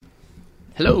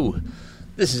Hello,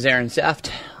 this is Aaron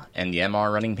Saft and the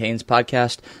MR Running Pains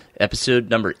podcast, episode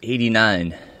number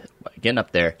 89. Getting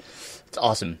up there. It's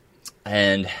awesome.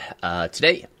 And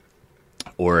today,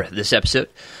 or this episode,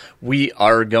 we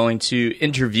are going to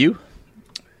interview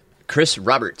Chris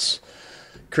Roberts.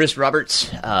 Chris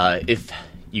Roberts, if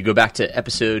you go back to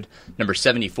episode number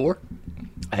 74,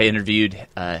 I interviewed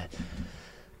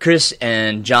Chris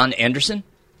and John Anderson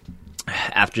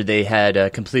after they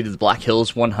had completed the Black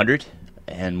Hills 100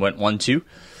 and went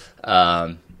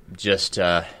 1-2. Just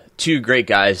two great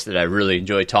guys that I really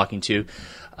enjoyed talking to.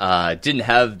 Didn't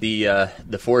have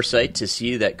the foresight to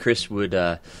see that Chris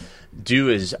would do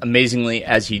as amazingly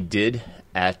as he did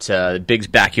at Big's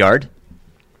backyard.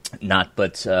 Not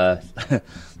but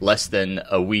less than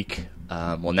a week.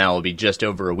 Well, now it'll be just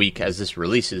over a week as this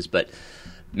releases. But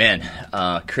man,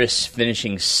 Chris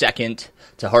finishing second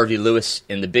to Harvey Lewis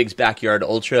in the Big's Backyard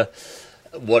Ultra.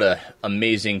 What a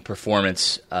amazing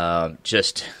performance.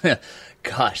 Just,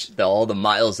 gosh, all the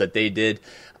miles that they did.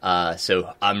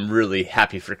 So I'm really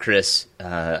happy for Chris.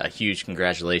 A huge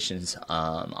congratulations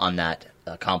on that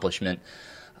accomplishment.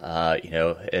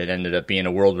 It ended up being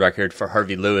a world record for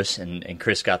Harvey Lewis, and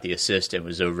Chris got the assist. It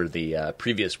was over the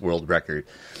previous world record.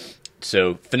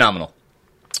 So phenomenal.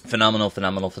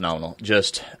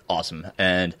 Just awesome.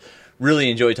 And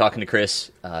really enjoy talking to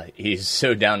Chris. He's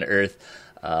so down to earth.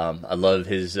 I love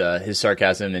his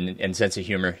sarcasm and sense of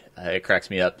humor. It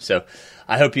cracks me up. So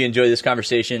I hope you enjoy this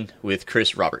conversation with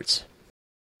Chris Roberts.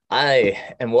 I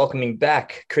am welcoming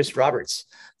back Chris Roberts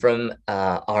from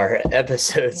our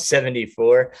episode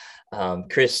 74.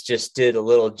 Chris just did a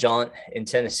little jaunt in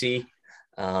Tennessee.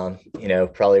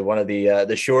 Probably one of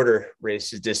the shorter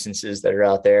races distances that are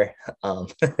out there.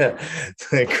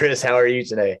 Chris, how are you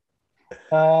today?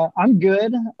 I'm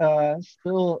good.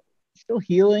 Still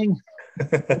healing.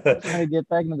 Trying to get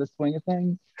back into the swing of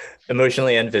things.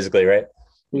 Emotionally and physically, right?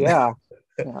 Yeah.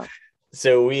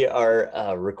 So we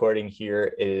are recording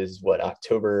here is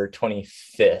October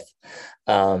 25th.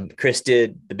 Chris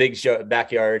did the Big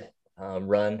Backyard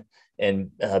run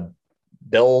in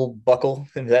Bell Buckle.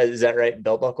 Is that right?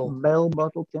 Bell Buckle,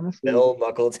 Tennessee. Bell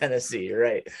Buckle, Tennessee,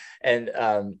 right? And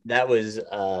that was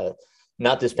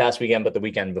not this past weekend, but the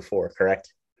weekend before,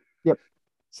 correct? Yep.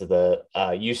 So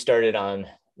you started on,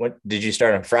 what did you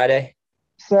start on Friday?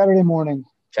 Saturday morning.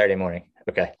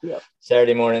 Okay. Yep.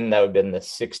 Saturday morning, that would have been the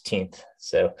 16th.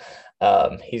 So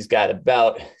he's got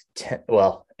about 10,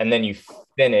 and then you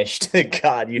finished.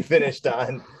 God, you finished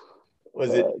on,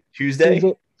 was it Tuesday?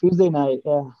 Tuesday night,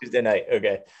 yeah. Tuesday night,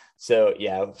 okay. So,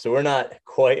 yeah, so we're not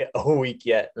quite a week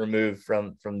yet removed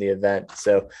from the event.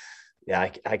 So,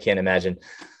 yeah, I can't imagine.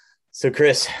 So,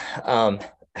 Chris,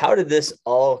 how did this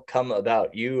all come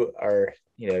about? You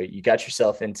got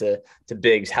yourself into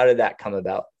Bigs. How did that come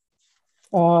about?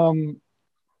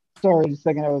 Sorry, just a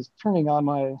second. I was turning on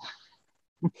my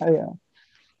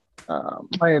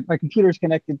computer's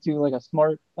connected to like a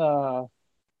smart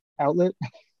outlet,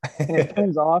 and it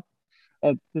turns off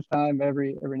at this time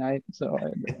every night. So I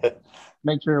had to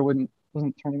make sure it wasn't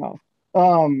turning off.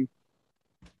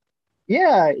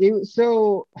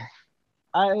 So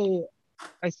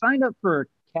I signed up for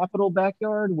Capital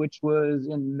Backyard, which was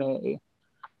in May.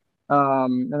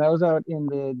 And that was out in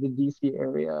the DC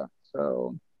area.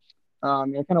 So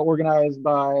kind of organized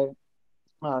by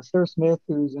Sarah Smith,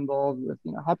 who's involved with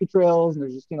Happy Trails, and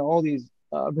there's just all these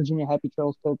Virginia Happy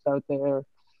Trails folks out there.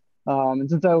 And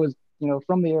since I was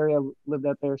from the area, lived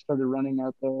out there, started running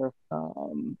out there,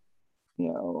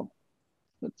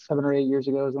 7 or 8 years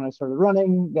ago is when I started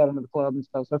running, got into the club and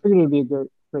stuff. So I figured it would be a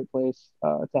great place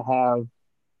to have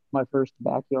my first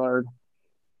backyard.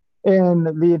 And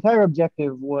the entire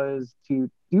objective was to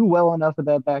do well enough at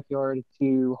that backyard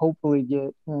to hopefully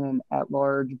get an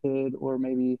at-large bid, or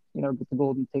maybe, get the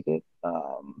golden ticket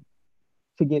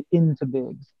to get into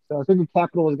Bigs. So I figured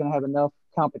Capital was going to have enough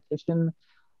competition.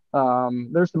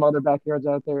 There's some other backyards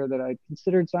out there that I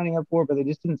considered signing up for, but they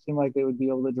just didn't seem like they would be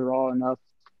able to draw enough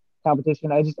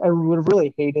competition. I would have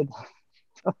really hated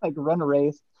to run a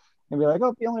race and be like,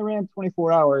 oh, he only ran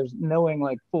 24 hours, knowing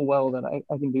full well that I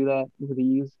can do that with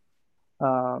ease.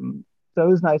 So it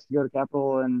was nice to go to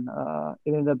Capital, and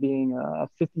it ended up being a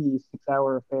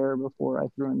 56-hour affair before I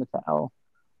threw in the towel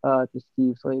to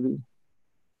Steve Slavey.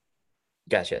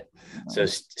 Gotcha. So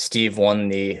Steve won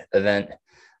the event,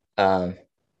 and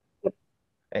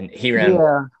he ran.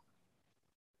 Yeah,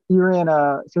 he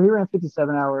ran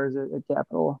 57 hours at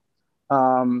Capital.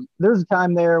 There's a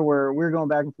time there where we were going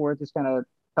back and forth, just kind of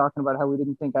talking about how we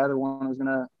didn't think either one was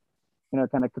gonna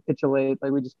kind of capitulate.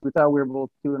 We thought we were both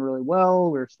doing really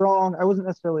well. We were strong. I wasn't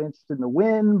necessarily interested in the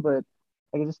win, but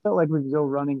I just felt like we could go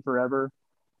running forever.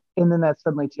 and then that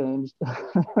suddenly changed.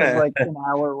 It was like an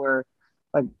hour where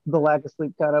like the lack of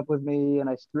sleep caught up with me and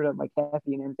I screwed up my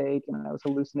caffeine intake and I was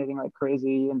hallucinating like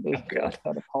crazy and Oh basically I God. just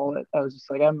had to call it. I was just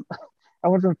like I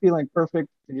went from feeling perfect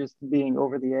to just being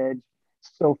over the edge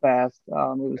so fast. It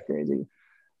was crazy.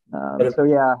 But So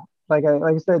yeah, like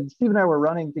I said, Steve and I were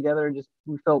running together. Just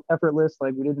we felt effortless.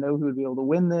 Like we didn't know who would be able to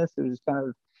win this. It was just kind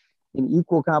of an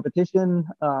equal competition.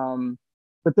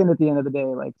 But then at the end of the day,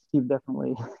 like Steve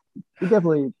definitely, he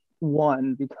definitely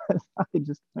won because I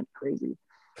just went crazy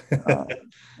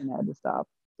and had to stop.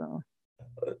 So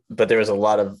but there was a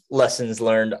lot of lessons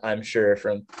learned, I'm sure,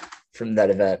 from that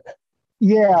event.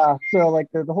 yeah, so like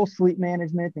the whole sleep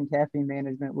management and caffeine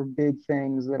management were big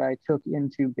things that I took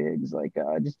into bigs, like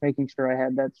just making sure I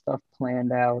had that stuff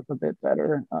planned out a bit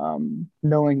better.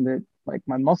 Knowing that like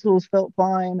my muscles felt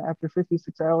fine after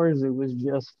 56 hours, it was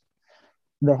just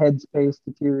the headspace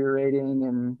deteriorating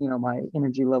and my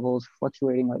energy levels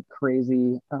fluctuating like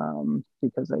crazy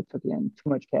because I took in too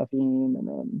much caffeine and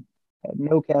then had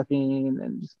no caffeine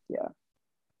and just yeah.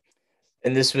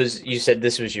 And this was, you said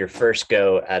this was your first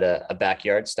go at a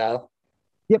backyard style.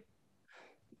 Yep.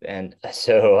 And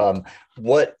so,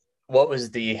 what was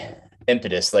the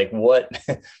impetus? Like, what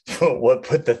what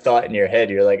put the thought in your head?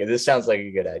 You're like, this sounds like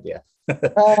a good idea.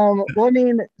 Well, I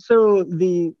mean, so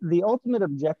the ultimate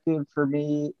objective for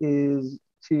me is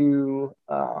to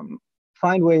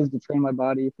find ways to train my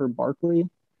body for Barkley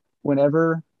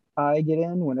whenever I get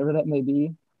in, whenever that may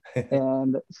be.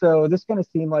 And so this kind of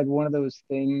seemed like one of those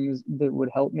things that would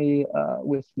help me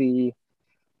with the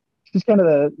just kind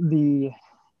of the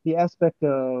aspect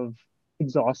of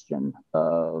exhaustion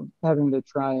of having to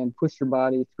try and push your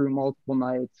body through multiple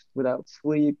nights without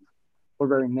sleep or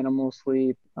very minimal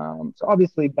sleep. So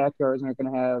obviously backyards aren't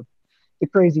going to have the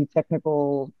crazy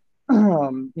technical,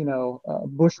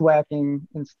 bushwhacking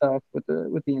and stuff with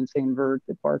the insane vert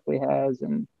that Barkley has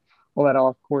and all that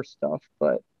off course stuff.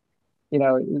 But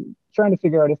trying to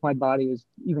figure out if my body is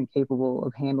even capable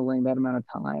of handling that amount of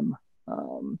time.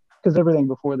 Because everything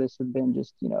before this had been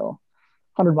just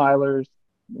 100 milers,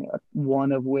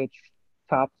 one of which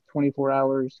topped 24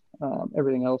 hours.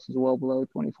 Everything else is well below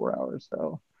 24 hours.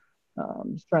 So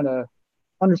just trying to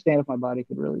understand if my body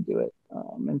could really do it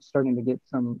and starting to get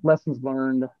some lessons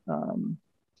learned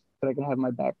that I can have in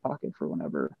my back pocket for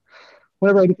whenever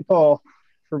I get the call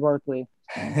for Barkley.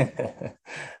 I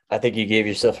think you gave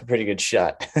yourself a pretty good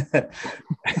shot.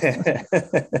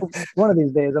 One of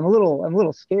these days, I'm a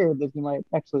little scared that he might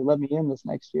actually let me in this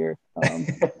next year.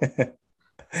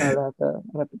 I'd have to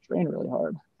train really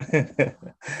hard.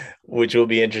 Which will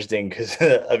be interesting because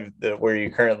of where you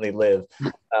currently live.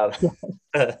 Um,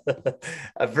 Yeah.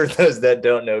 for those that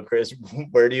don't know, Chris,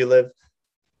 where do you live?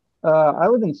 I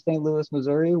live in St. Louis,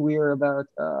 Missouri. We are about,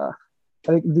 I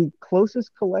think, the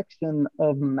closest collection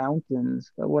of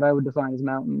mountains, what I would define as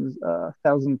mountains,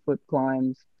 1,000-foot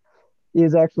climbs,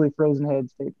 is actually Frozen Head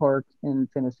State Park in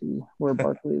Tennessee, where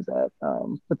Barkley is at.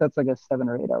 But that's like a 7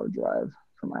 or 8 hour drive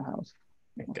from my house.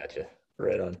 Gotcha.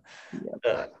 Right on.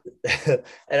 Yeah.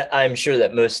 And I'm sure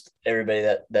that most everybody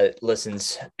that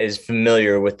listens is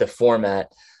familiar with the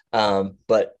format.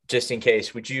 But just in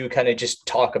case, would you kind of just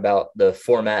talk about the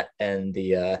format and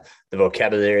the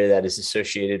vocabulary that is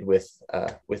associated with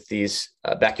these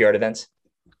backyard events?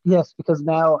 Yes, because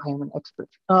now I am an expert.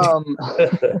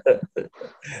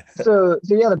 So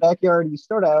yeah, the backyard. You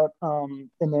start out, and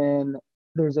then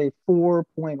there's a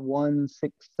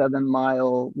 4.167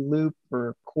 mile loop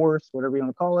or course, whatever you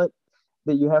want to call it,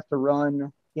 that you have to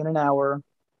run in an hour,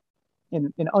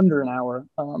 in under an hour,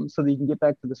 so that you can get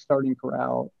back to the starting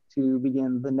corral to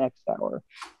begin the next hour.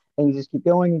 And you just keep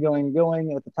going and going and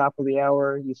going. At the top of the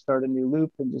hour, you start a new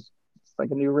loop and just it's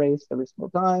like a new race every single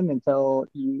time until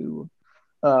you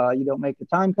don't make the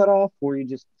time cutoff or you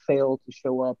just fail to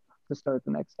show up to start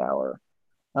the next hour.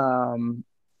 And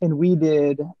we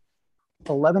did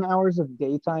 11 hours of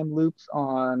daytime loops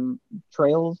on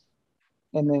trails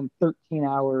and then 13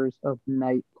 hours of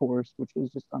night course, which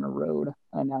was just on a road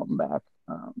and out and back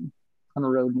on a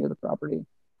road near the property.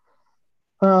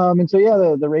 And so, yeah,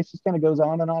 the race just kind of goes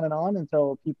on and on and on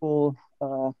until people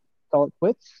call it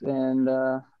quits. And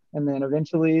then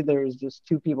eventually there's just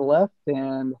two people left.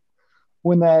 And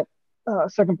when that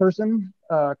second person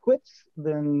quits,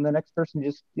 then the next person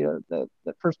just, that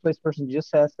first place person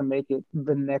just has to make it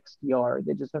the next yard.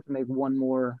 They just have to make one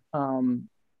more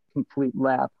complete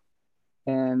lap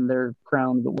and they're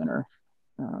crowned the winner.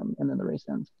 And then the race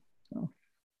ends. So.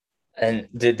 And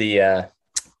did the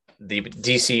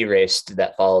DC race, did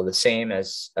that follow the same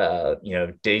as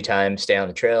daytime stay on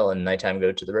the trail and nighttime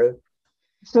go to the road?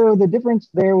 So the difference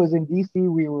there was in DC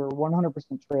we were 100%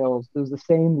 trails. It was the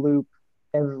same loop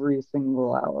every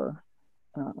single hour.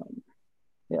 Um,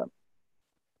 yeah.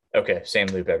 Okay, same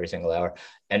loop every single hour.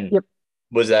 And Yep.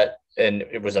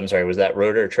 I'm sorry, was that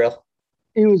road or trail?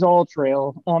 It was all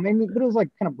trail. But it was like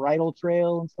kind of bridle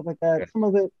trail and stuff like that. Okay. Some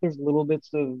of it, there's little bits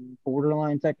of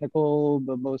borderline technical,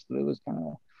 but most of it was kind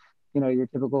of, your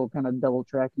typical kind of double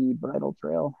tracky bridle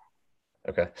trail.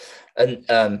 Okay.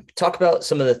 And talk about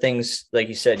some of the things, like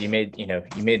you said, you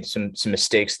made some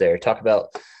mistakes there. Talk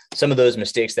about some of those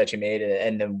mistakes that you made,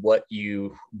 and then what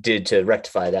you did to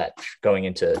rectify that going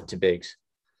into bigs.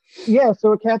 Yeah,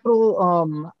 so at Capital,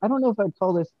 I don't know if I'd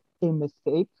call this a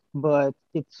mistake, but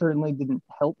it certainly didn't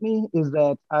help me. Is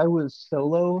that I was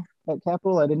solo at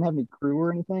Capital. I didn't have any crew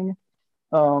or anything.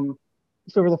 Um,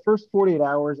 so for the first 48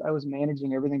 hours, I was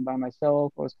managing everything by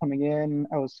myself. I was coming in,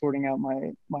 I was sorting out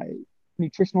my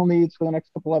nutritional needs for the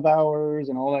next couple of hours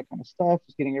and all that kind of stuff,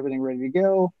 just getting everything ready to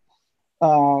go.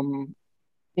 Um,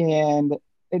 and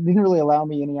it didn't really allow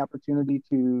me any opportunity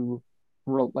to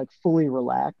like fully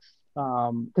relax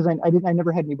because I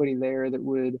never had anybody there that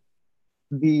would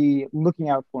be looking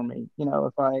out for me.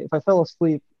 If I fell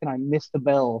asleep and I missed the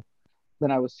bell, then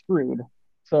I was screwed.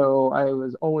 So I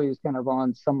was always kind of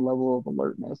on some level of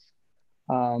alertness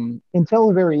until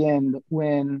the very end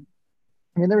when.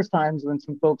 I mean, there was times when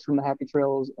some folks from the Happy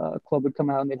Trails Club would come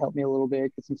out and they'd help me a little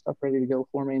bit, get some stuff ready to go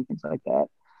for me and things like that.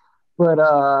 But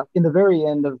in the very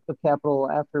end of Capital,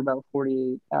 after about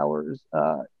 48 hours,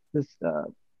 this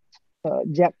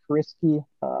Jack Karisky,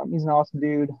 he's an awesome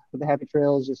dude with the Happy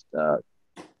Trails, just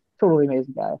totally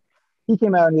amazing guy. He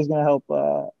came out and he's going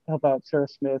to help out Sarah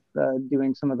Smith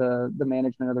doing some of the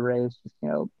management of the race, just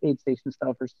aid station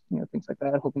stuff or things like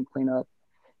that, helping clean up.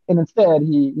 And instead,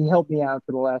 he helped me out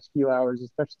for the last few hours,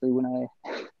 especially when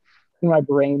my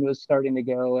brain was starting to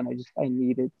go and I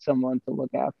needed someone to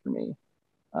look after me.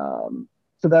 Um,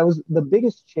 so that was the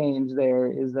biggest change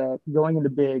there is that going into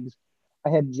bigs, I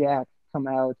had Jack come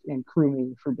out and crew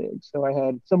me for bigs. So I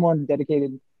had someone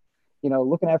dedicated,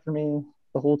 looking after me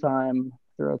the whole time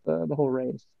throughout the whole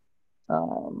race.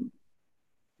 Um,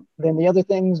 then the other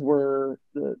things were,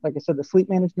 like I said, the sleep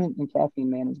management and caffeine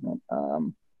management.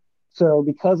 So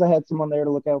because I had someone there to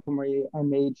look out for me, I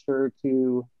made sure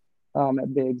to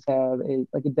at Biggs have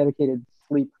a dedicated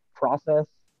sleep process.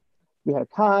 We had a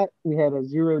cot, we had a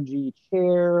 0G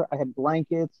chair, I had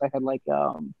blankets, I had like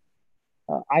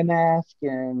eye mask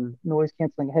and noise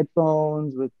canceling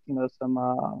headphones with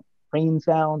some rain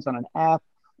sounds on an app,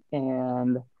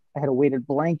 and I had a weighted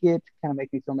blanket to kind of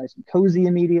make me feel nice and cozy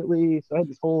immediately. So I had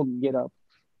this whole get up,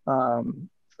 so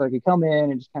I could come in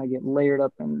and just kind of get layered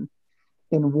up in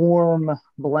warm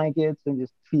blankets and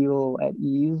just feel at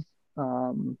ease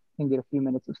and get a few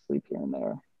minutes of sleep here and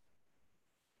there.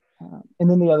 And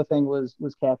then the other thing was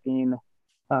caffeine.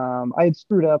 I had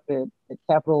screwed up at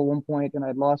Capital at one point and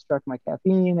I'd lost track of my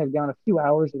caffeine. I'd gone a few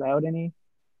hours without any.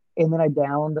 And then I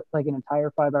downed like an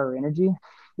entire 5 hour energy,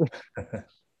 which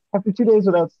after 2 days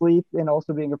without sleep and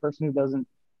also being a person who doesn't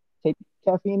take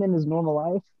caffeine in his normal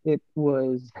life, it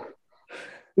was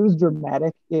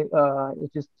dramatic. It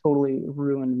just totally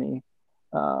ruined me.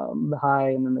 The high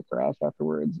and then the crash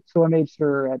afterwards. So I made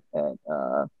sure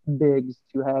at Biggs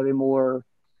to have a more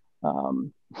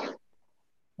um,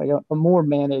 like a more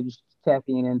managed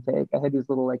caffeine intake. I had these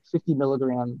little like 50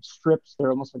 milligram strips. They're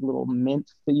almost like little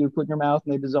mints that you put in your mouth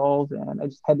and they dissolve. And I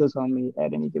just had those on me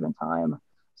at any given time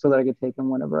so that I could take them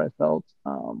whenever I felt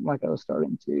like I was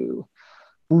starting to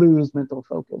lose mental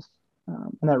focus.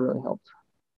 And that really helped.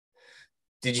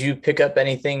 Did you pick up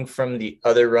anything from the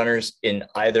other runners in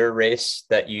either race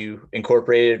that you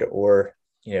incorporated or,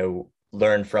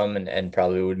 learned from and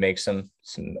probably would make some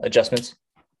adjustments?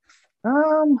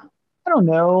 Um, I don't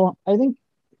know. I think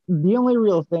the only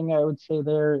real thing I would say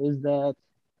there is that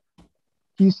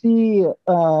you see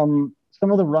some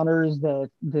of the runners that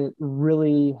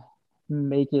really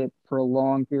make it for a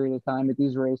long period of time at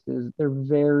these races, they're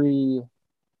very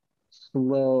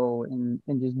slow and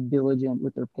just diligent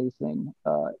with their pacing,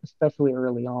 especially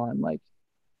early on. Like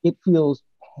it feels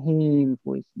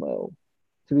painfully slow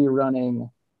to be running,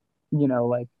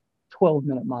 like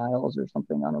 12-minute miles or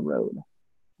something on a road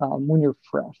when you're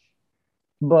fresh.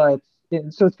 So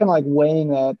it's kind of like weighing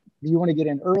that. Do you want to get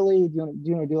in early? Do you want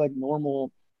to do like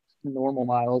normal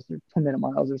miles or 10-minute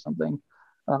miles or something?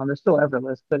 They're still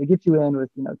effortless, but it gets you in with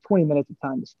 20 minutes of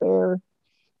time to spare.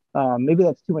 Maybe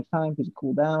that's too much time because you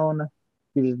cool down.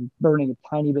 You're just burning a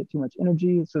tiny bit too much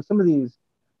energy. So some of these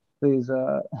these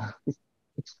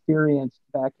experienced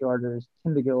backyarders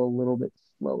tend to go a little bit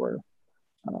slower.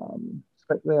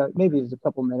 But maybe it's a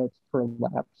couple minutes per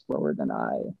lap slower than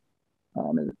I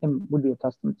and would be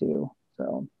accustomed to.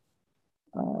 So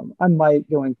I might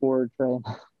going forward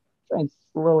try and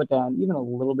slow it down even a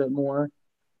little bit more,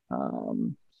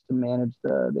 just to manage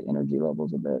the energy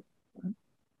levels a bit.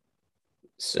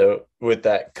 So with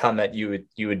that comment, you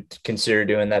would consider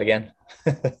doing that again?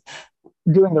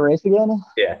 Doing the race again?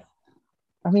 Yeah.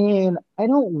 I mean, I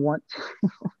don't want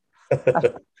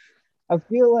to. I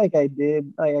feel like I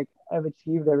did, like I've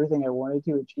achieved everything I wanted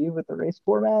to achieve with the race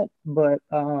format, but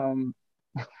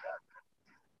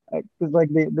because like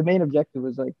the main objective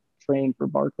was like train for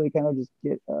Barkley, kind of just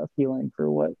get a feeling for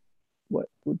what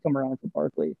would come around for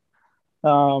Barkley.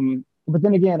 But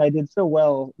then again, I did so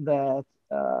well that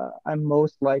I'm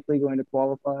most likely going to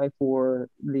qualify for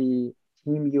the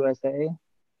Team USA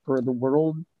for the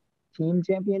World Team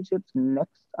Championships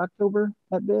next October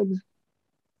at Biggs.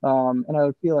 And I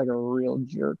would feel like a real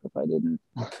jerk if I didn't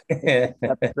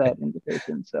accept that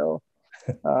invitation. So,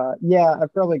 yeah,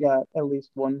 I've probably got at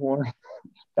least one more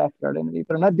backyard entity,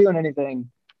 but I'm not doing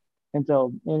anything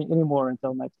anymore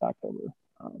until next October.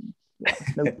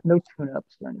 Yeah, no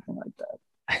tune-ups or anything like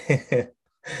that.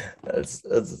 That's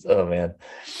oh man.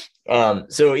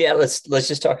 So yeah, let's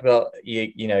just talk about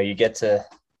you get to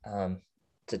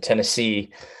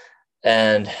Tennessee,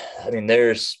 and I mean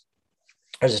there's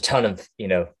a ton of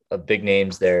big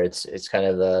names there. It's kind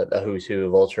of the who's who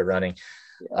of ultra running.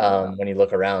 When you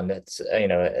look around, it's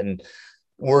and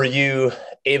were you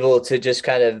able to just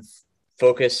kind of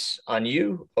focus on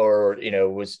you, or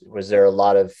was there a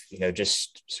lot of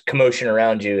just commotion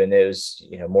around you and it was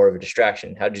more of a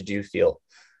distraction? How did you feel?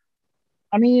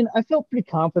 I mean, I felt pretty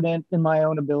confident in my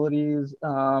own abilities.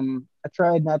 I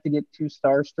tried not to get too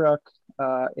starstruck.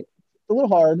 It's a little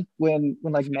hard when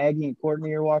like Maggie and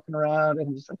Courtney are walking around and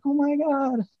I'm just like, oh my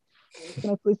God, can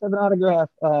I please have an autograph?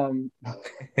 But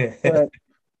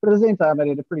at the same time, I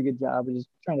did a pretty good job of just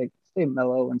trying to stay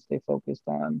mellow and stay focused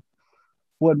on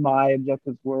what my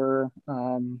objectives were.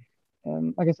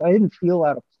 And like I said, I didn't feel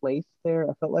out of place there.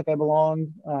 I felt like I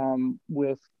belonged,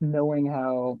 with knowing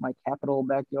how my capital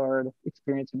backyard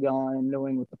experience had gone and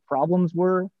knowing what the problems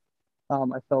were.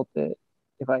 I felt that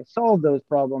if I solved those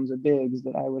problems at Biggs,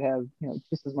 that I would have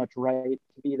just as much right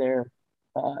to be there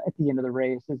at the end of the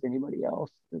race as anybody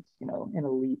else that's an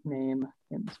elite name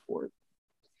in the sport.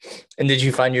 And did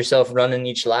you find yourself running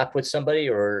each lap with somebody,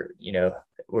 or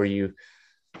were you?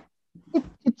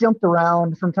 It jumped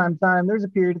around from time to time. There's a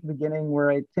period at the beginning where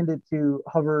I tended to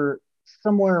hover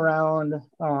somewhere around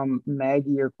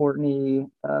Maggie or Courtney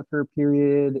for a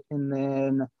period, and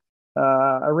then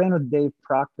I ran with Dave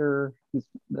Proctor, he's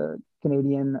the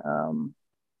Canadian. I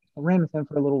ran with him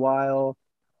for a little while.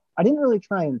 I didn't really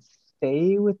try and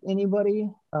stay with anybody.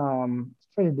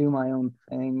 Just try to do my own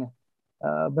thing.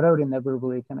 But I would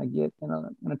inevitably kind of get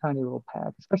in a tiny little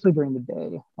pack, especially during the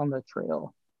day on the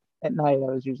trail. At night,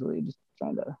 I was usually just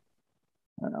trying to,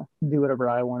 I don't know, do whatever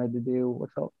I wanted to do, what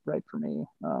felt right for me,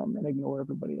 and ignore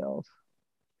everybody else.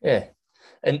 Yeah.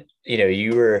 And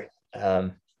you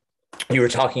were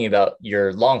talking about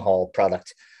your long haul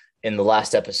product in the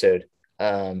last episode.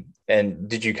 And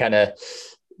did you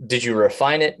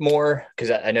refine it more?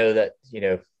 Because I know that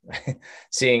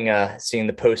seeing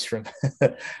the post from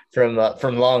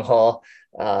from long haul,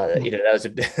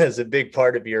 that was a big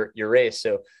part of your race.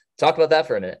 So talk about that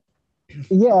for a minute.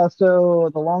 Yeah, so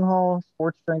the long haul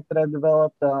sports strength that I've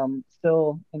developed,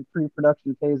 still in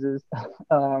pre-production phases.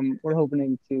 We're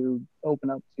hoping to open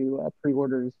up to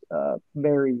pre-orders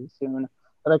very soon.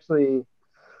 But actually,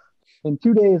 in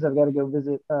 2 days, I've got to go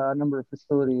visit a number of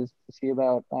facilities to see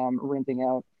about renting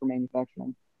out for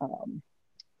manufacturing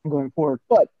going forward.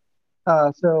 But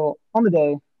so on the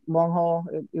day, long haul,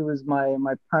 it was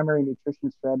my primary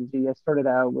nutrition strategy. I started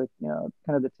out with kind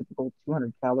of the typical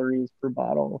 200 calories per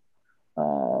bottle,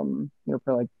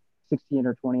 for like 16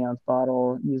 or 20 ounce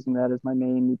bottle, using that as my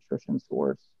main nutrition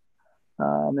source,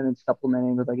 and then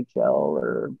supplementing with like a gel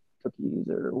or cookies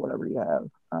or whatever you have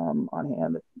on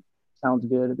hand. It sounds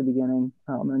good at the beginning,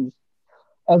 and just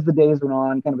as the days went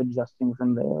on, kind of adjusting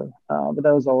from there. But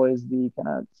that was always the kind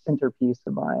of centerpiece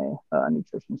of my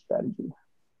nutrition strategy.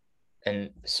 And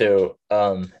so,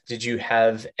 did you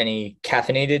have any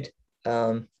caffeinated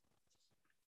long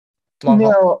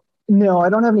haul? No, I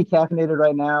don't have any caffeinated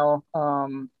right now.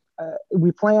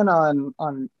 We plan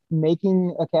on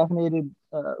making a caffeinated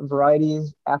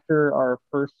varieties after our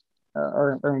first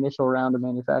our initial round of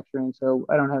manufacturing. So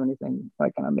I don't have anything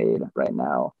like kind of made right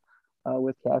now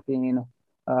with caffeine.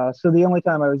 So the only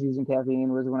time I was using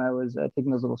caffeine was when I was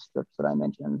taking those little strips that I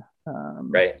mentioned.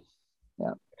 Right.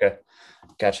 Yeah. Okay.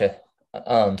 Gotcha.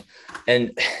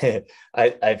 And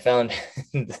I found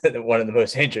that one of the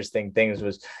most interesting things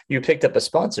was you picked up a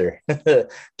sponsor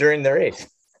during the race.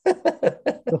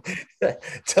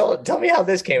 Tell me how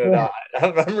this came about.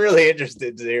 I'm really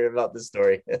interested to hear about this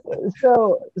story.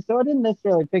 So I didn't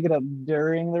necessarily pick it up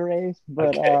during the race,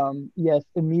 but Okay. yes,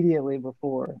 immediately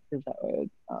before is how I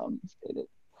would state it.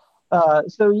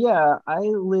 So yeah, I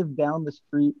live down the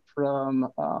street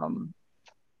from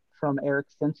Eric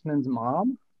Sinsman's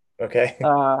mom. Okay.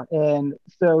 And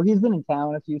so he's been in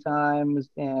town a few times,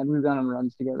 and we've gone on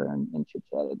runs together and chit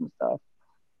chatted and stuff.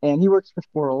 And he works for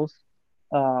Squirrels,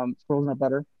 Squirrels Not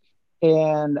Better.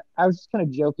 And I was just kind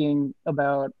of joking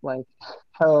about like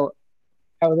how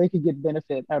how they could get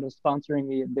benefit out of sponsoring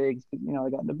me at Bigs. You know, I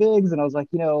got into Bigs, and I was like,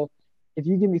 if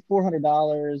you give me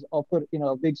 $400, I'll put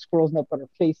a big Squirrels Nut Butter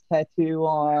face tattoo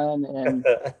on, and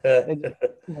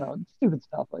stupid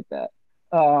stuff like that.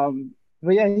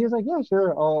 But yeah, he was like, yeah,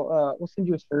 sure, we'll send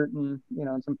you a shirt and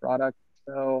some product.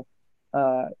 So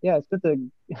yeah, I spent the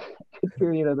good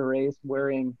period of the race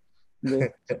wearing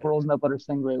this squirrels nut butter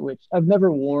singlet, which I've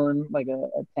never worn like a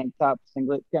tank top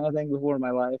singlet kind of thing before in my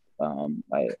life.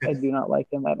 I do not like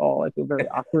them at all. I feel very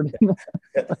awkward.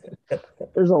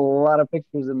 There's a lot of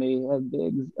pictures of me at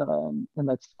Bigs in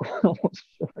that squirrels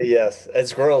shirt. Yes, and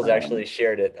Squirrels Um, actually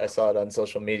shared it. I saw it on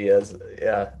social media.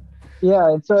 Yeah.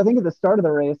 yeah, and so I think at the start of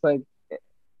the race, like,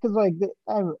 because like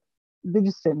they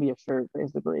just sent me a shirt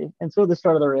basically, and so at the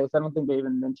start of the race, I don't think they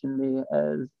even mentioned me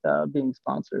as being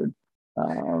sponsored.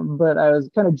 But I was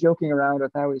kind of joking around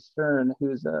with Howie Stern,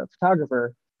 who's a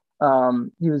photographer.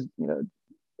 He was,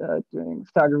 doing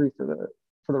photography for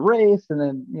the race, and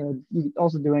then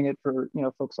also doing it for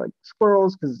folks like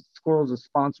Squirrels because Squirrels is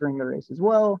sponsoring the race as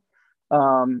well.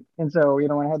 And so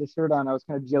when I had the shirt on, I was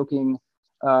kind of joking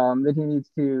that he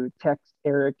needs to text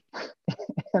Eric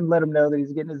and let him know that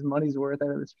he's getting his money's worth out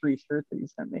of this free shirt that he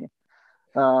sent me.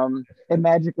 And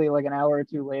magically, like an hour or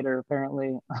two later,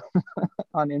 apparently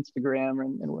on Instagram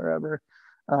and wherever,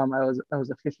 I was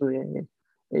officially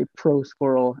a pro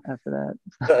squirrel after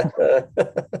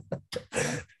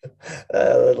I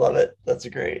love it. That's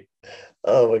great.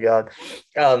 Oh my God.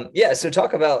 Yeah. So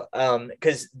talk about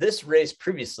because this race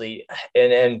previously,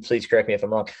 and please correct me if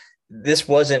I'm wrong, this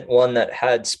wasn't one that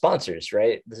had sponsors,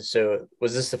 right? So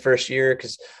was this the first year?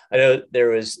 Because I know there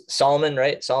was Solomon,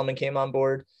 right? Solomon came on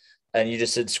board, and you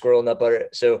just said Squirrel Nut Butter.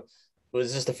 So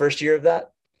was this the first year of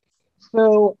that?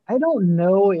 So I don't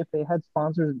know if they had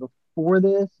sponsors before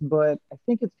this, but I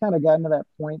think it's kind of gotten to that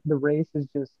point. The race is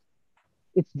just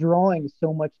it's drawing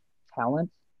so much talent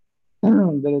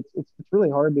that it's really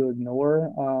hard to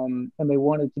ignore. And they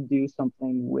wanted to do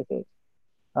something with it.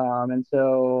 And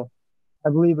so I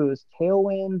believe it was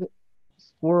Tailwind,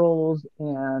 Squirrels,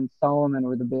 and Solomon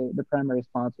were the primary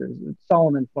sponsors.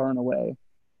 Solomon far and away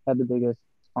had the biggest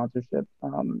sponsorship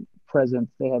presence.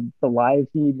 They had the live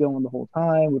feed going the whole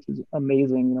time, which is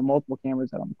amazing. Multiple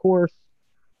cameras out on the course.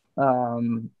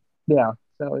 Um, yeah,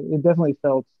 so it definitely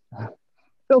felt a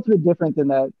bit different than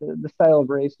that. The style of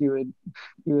race you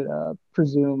would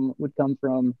presume would come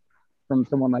from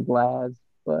someone like Laz,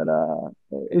 but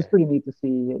it was Yeah. pretty neat to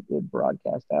see it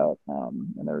broadcast out,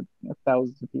 and there were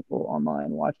thousands of people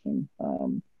online watching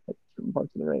at certain parts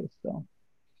of the race. So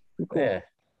pretty cool. Yeah,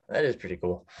 that is pretty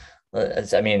cool.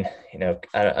 I mean,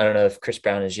 I don't know if Chris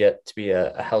Brown is yet to be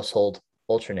a household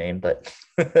ultra name, but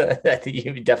I think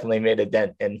you definitely made a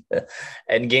dent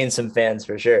and gained some fans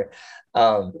for sure.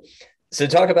 Um, so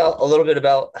talk about a little bit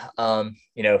about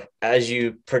as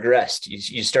you progressed,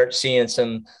 you start seeing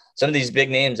some of these big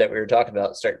names that we were talking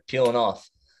about start peeling off.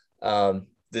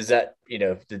 Does that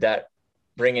did that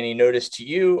bring any notice to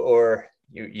you, or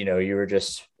you were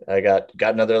just I got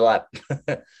another lap?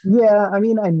 Yeah, I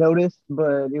mean, I noticed,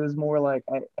 but it was more like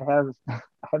I have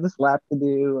I have this lap to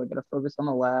do. I gotta focus on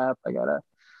the lap. I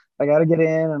gotta get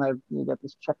in, and I've got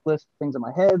this checklist of things in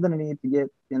my head that I need to get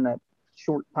in that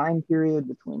short time period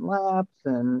between laps.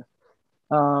 And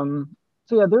so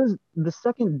yeah, there's the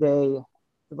second day,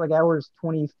 it's like hours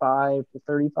 25 to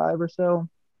 35 or so.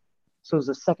 So it was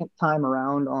the second time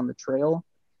around on the trail.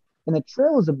 And the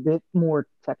trail is a bit more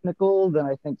technical than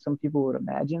I think some people would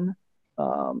imagine.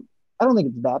 I don't think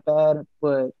it's that bad,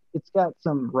 but it's got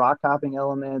some rock hopping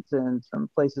elements and some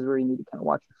places where you need to kind of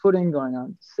watch your footing going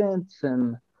on descents.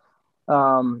 And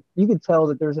you could tell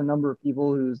that there's a number of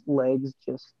people whose legs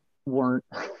just weren't,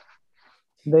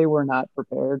 they were not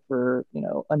prepared for,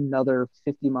 another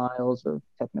 50 miles of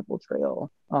technical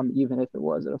trail, even if it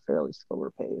was at a fairly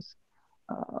slower pace.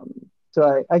 Um,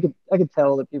 so I could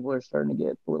tell that people are starting to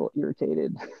get a little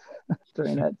irritated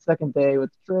during that second day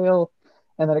with the trail,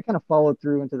 and then it kind of followed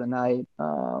through into the night,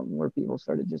 where people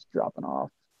started just dropping off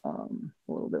a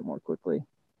little bit more quickly.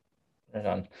 Right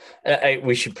on.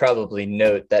 We should probably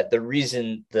note that the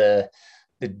reason the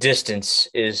distance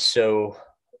is so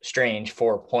strange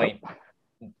for point,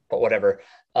 but whatever,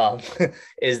 um,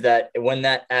 is that when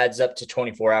that adds up to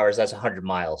 24 hours, that's 100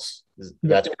 miles. Yep.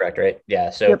 That's correct, right? Yeah.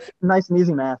 So Yep. Nice and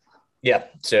easy math. yeah.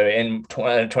 So in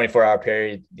a 24-hour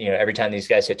period, every time these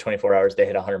guys hit 24 hours, they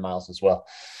hit 100 miles as well.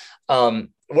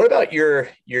 What about your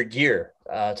gear?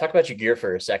 Talk about your gear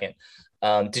for a second.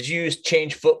 Did you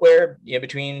change footwear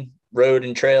between road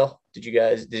and trail? Did you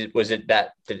guys, did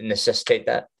it necessitate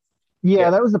that? Yeah, Yeah.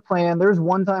 that was the plan. There was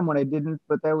one time when I didn't,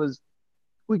 but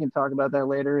we can talk about that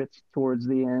later. It's towards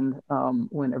the end,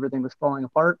 when everything was falling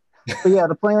apart. But yeah,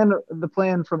 the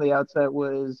plan from the outset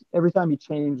was every time you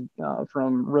change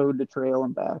from road to trail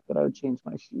and back, that I would change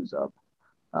my shoes up.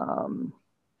 Um,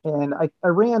 and I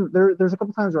ran there's a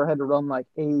couple times where I had to run like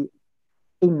a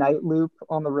night loop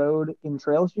on the road in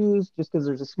trail shoes, just because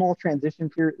there's smaller transition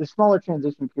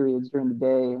periods during the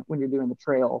day when you're doing the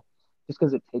trail, just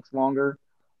because it takes longer.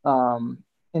 Um,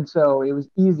 and so it was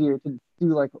easier to do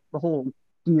like the whole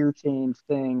gear change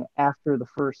thing after the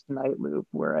first night loop,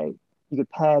 where I you could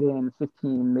pad in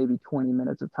 15, maybe 20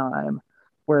 minutes of time,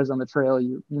 whereas on the trail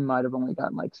you might have only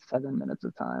gotten like 7 minutes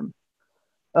of time.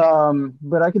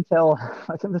 But I could tell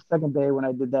like in the second day when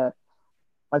I did that,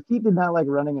 my feet did not like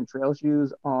running in trail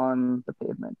shoes on the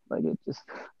pavement. Like it just,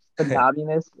 the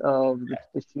knobbiness of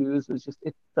the shoes was just,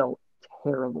 it felt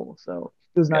terrible. So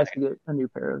it was nice to Okay. get a new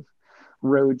pair of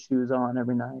road shoes on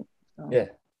every night. So, Yeah.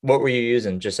 What were you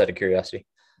using? Just out of curiosity.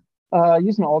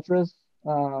 using ultras,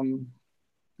 um,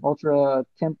 ultra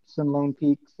temps and lone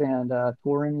peaks and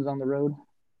tourings on the road.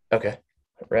 Okay.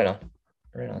 Right on.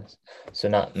 Right on. So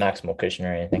not maximal cushion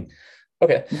or anything.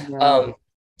 Okay. No, Um,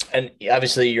 and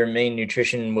obviously your main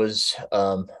nutrition was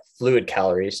fluid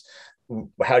calories.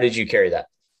 How did you carry that?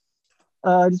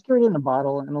 I just carried it in a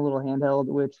bottle and a little handheld,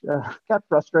 which got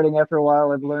frustrating after a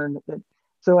while. I've learned that.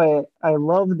 So I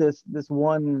love this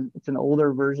one. It's an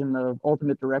older version of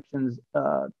Ultimate Directions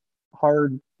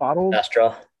hard bottles,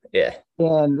 Astro. Yeah.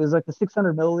 and there's like the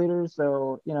 600 milliliters.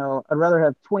 So I'd rather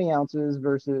have 20 ounces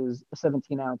versus a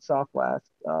 17-ounce soft blast.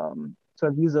 So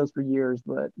I've used those for years,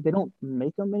 but they don't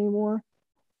make them anymore,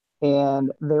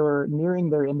 and they were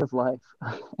nearing their end of life.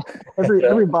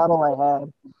 Every bottle I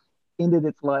had ended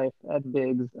its life at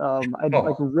Biggs. I'd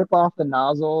like Oh, rip off the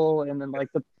nozzle, and then like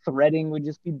the threading would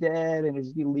just be dead, and it'd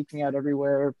just be leaking out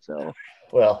everywhere. So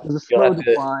it well, was a you'll slow have to.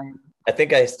 decline. I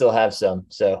think I still have some.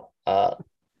 So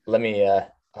let me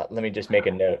let me just make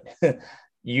a note. I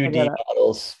UD gotta,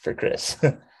 models for Chris.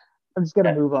 I just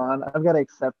gotta move on. I've got to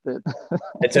accept it.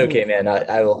 It's It is okay, man.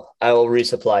 I will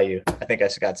resupply you. I think I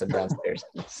got some downstairs.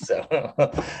 So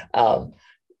um,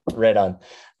 right on.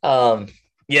 Um,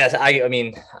 yes, I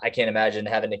mean I can't imagine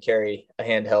having to carry a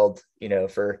handheld,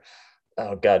 for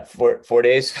oh god, 4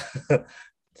 days.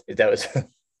 That was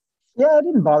yeah, it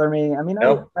didn't bother me. I mean,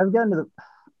 no. I've gotten to the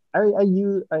I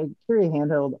carry a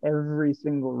handheld every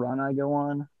single run I go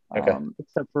on, Okay.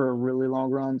 except for really long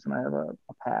runs, and I have a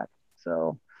pack.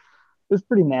 So it was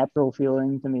pretty natural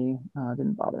feeling to me. It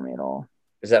didn't bother me at all.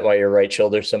 Is that why your right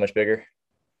shoulder's so much bigger?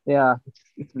 Yeah,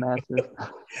 it's massive.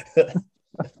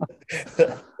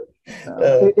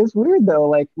 uh, It's weird though,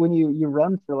 like when you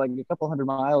run for like a couple hundred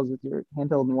miles with your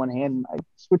handheld in one hand. I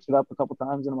switched it up a couple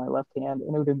times into my left hand,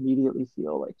 and it would immediately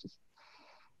feel like just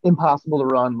impossible to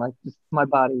run. Like just my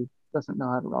body doesn't know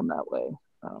how to run that way.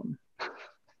 Um,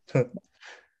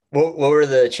 what were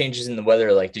the changes in the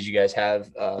weather like? Did you guys have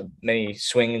many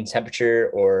swing in temperature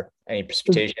or any it,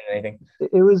 precipitation, anything?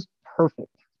 it was perfect.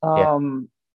 Yeah.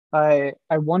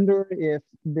 I wonder if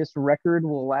this record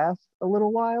will last a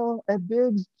little while at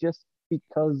Biggs, just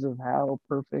because of how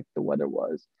perfect the weather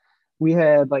was. We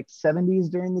had like 70s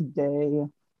during the day,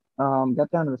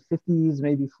 got down to the 50s,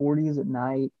 maybe 40s at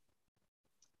night.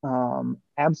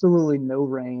 Absolutely no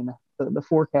rain. The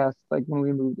forecast, like when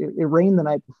we moved, it rained the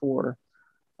night before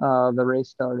the race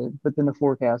started, but then the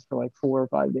forecast for like 4 or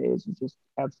 5 days was just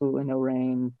absolutely no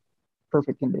rain,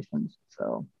 perfect conditions.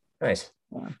 So, Nice.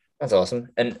 yeah. That's awesome.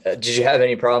 And did you have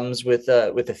any problems with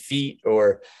the feet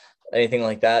or anything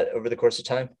like that over the course of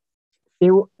time?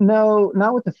 No,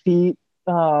 not with the feet.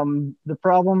 The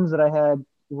problems that I had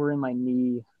were in my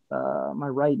knee. My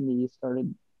right knee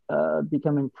started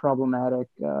becoming problematic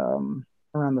around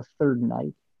the third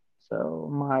night. So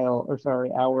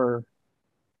hour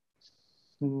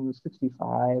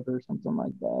 65 or something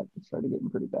like that. It started getting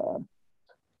pretty bad.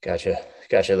 Gotcha.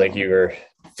 Gotcha. Like So, you were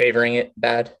favoring it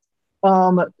bad.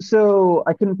 so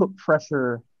I couldn't put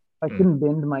pressure. I Hmm. couldn't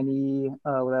bend my knee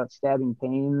without stabbing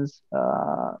pains.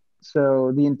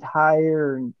 So the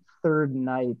entire third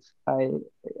night, I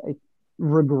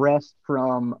regressed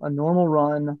from a normal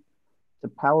run to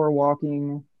power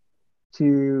walking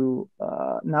to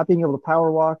not being able to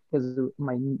power walk because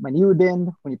my knee would bend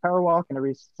when you power walk, and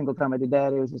every single time I did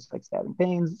that, it was just like stabbing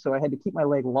pains. So I had to keep my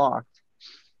leg locked,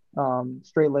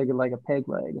 straight legged like a peg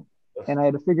leg, and I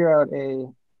had to figure out a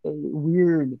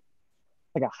weird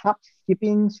like a hop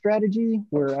skipping strategy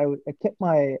where I kept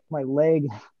my leg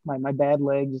my bad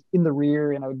leg just in the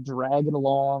rear, and I would drag it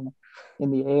along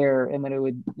in the air, and then it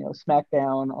would smack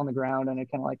down on the ground, and it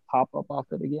kind of like pop up off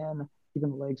it again, keeping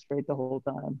the leg straight the whole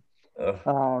time.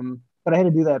 Oh, But I had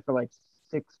to do that for like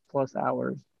 6+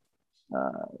 hours.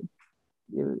 uh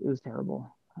it was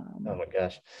terrible. oh my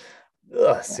gosh. Ugh,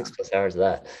 Yeah, 6+ hours of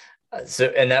that.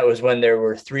 And that was when there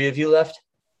were three of you left?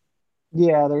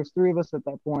 yeah, there's three of us at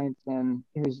that point, and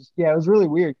it was just, yeah, it was really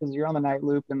weird because you're on the night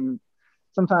loop, and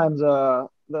sometimes the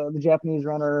Japanese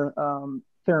runner,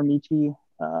 Teramichi,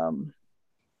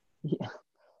 he,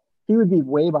 he would be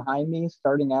way behind me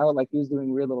starting out. Like he was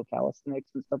doing weird little calisthenics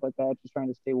and stuff like that, just trying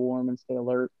to stay warm and stay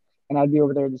alert. And I'd be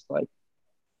over there just like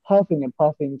huffing and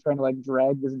puffing, trying to like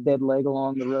drag this dead leg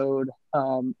along the road.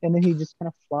 And then he just kind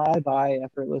of fly by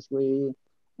effortlessly.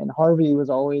 And Harvey was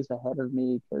always ahead of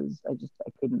me because I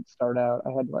couldn't start out.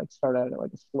 I had to like start out at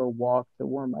like a slow walk to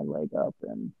warm my leg up.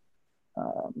 And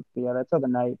but yeah, that's how the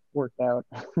night worked out.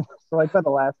 So like by the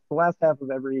last half of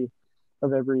every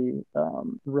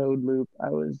road loop, I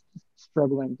was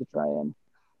struggling to try and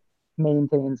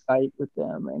maintain sight with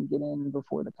them and get in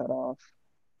before the cutoff.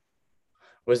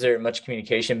 Was there much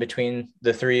communication between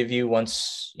the three of you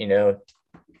once,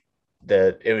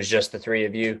 that it was just the three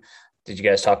of you? Did you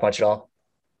guys talk much at all?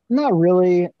 Not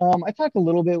really. I talked a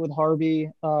little bit with Harvey.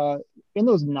 In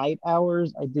those night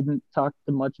hours, I didn't talk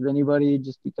to much of anybody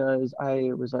just because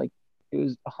I was like, it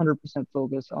was 100%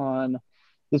 focused on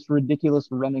this ridiculous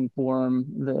running form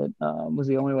that was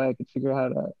the only way I could figure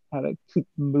out how to keep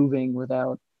moving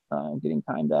without getting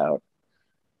timed out.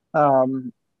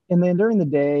 Um, and then during the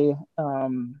day,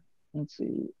 let's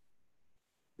see,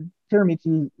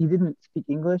 Tiramichi, he didn't speak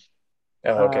English,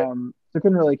 Oh, okay. so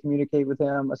couldn't really communicate with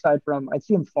him aside from I'd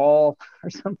see him fall or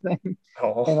something, and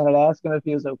Oh, then I'd ask him if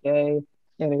he was okay,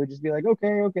 and he would just be like,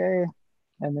 okay, okay,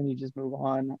 and then you just move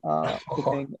on,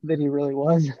 hoping that he really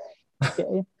was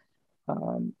okay.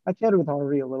 I chatted with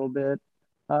Harvey a little bit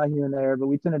here and there, but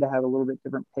we tended to have a little bit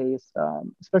different pace,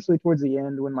 especially towards the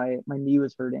end when my knee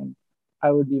was hurting. I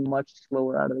would be much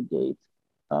slower out of the gate,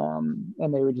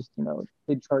 and they would just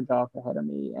they'd charge off ahead of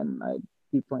me, and I'd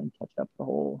be playing catch up the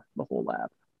whole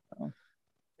lap. So,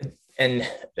 and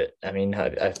I mean,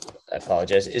 I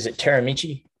apologize. Is it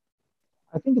Teramichi?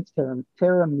 I think it's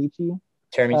Teramichi.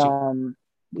 Teramichi? Um,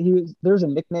 there's a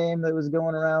nickname that was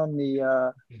going around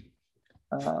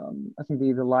I think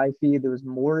the live feed. There was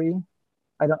Mori.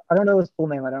 I don't know his full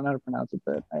name. I don't know how to pronounce it,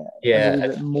 but I believe Yeah.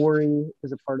 that Mori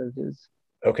is a part of his.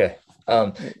 Okay.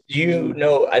 Do you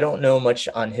know? I don't know much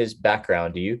on his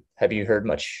background. Do you? Have you heard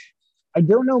much? I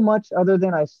don't know much other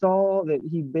than I saw that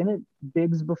he'd been at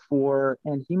Biggs before,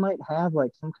 and he might have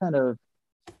like some kind of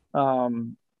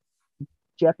um,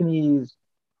 Japanese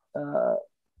uh,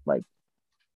 like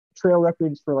trail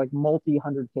records for like multi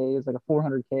 100Ks, like a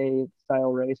 400K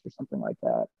style race or something like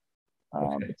that.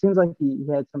 Okay. It seems like he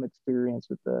had some experience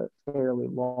with the fairly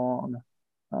long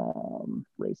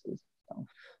races. So.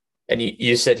 And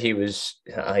you said he was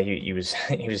he was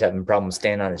having problems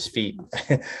staying on his feet.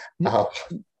 um,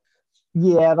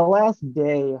 Yeah, the last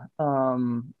day,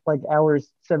 like hours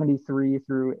 73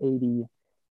 through 80,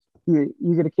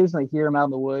 you could occasionally hear him out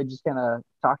in the woods just kind of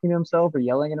talking to himself or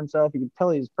yelling at himself. You could tell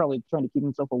he's probably trying to keep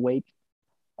himself awake.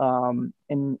 And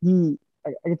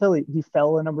I could tell he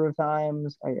fell a number of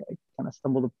times. I kind of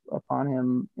stumbled upon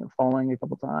him, falling a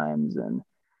couple times, and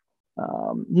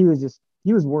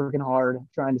he was working hard,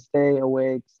 trying to stay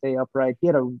awake, stay upright. He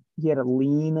had a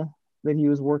lean that he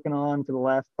was working on for the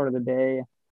last part of the day.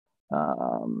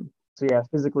 So yeah,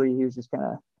 physically he was just kind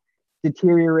of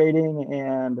deteriorating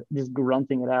and just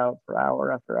grunting it out for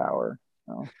hour after hour.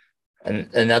 So, and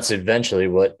that's eventually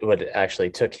what actually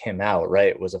took him out,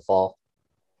 right? Was a fall.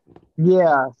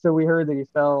 yeah, so we heard that he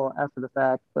fell after the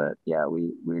fact, but yeah,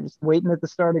 we were just waiting at the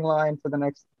starting line for the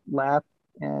next lap,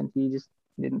 and he just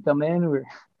didn't come in. We were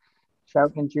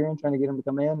shouting and cheering, trying to get him to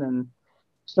come in, and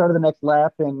started the next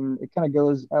lap, and it kind of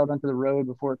goes out onto the road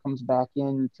before it comes back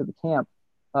into the camp.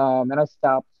 And I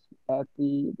stopped at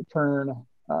the turn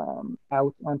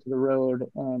out onto the road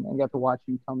and got to watch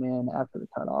him come in after the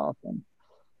cutoff, and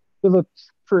it looked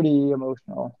pretty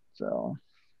emotional. So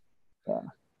yeah,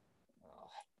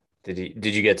 Did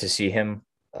you get to see him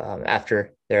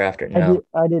after thereafter? I did No.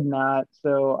 I did not.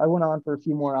 So I went on for a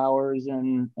few more hours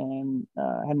and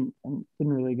didn't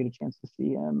really get a chance to see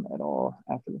him at all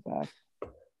after the fact.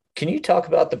 Can you talk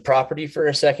about the property for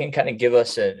a second? Kind of give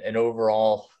us an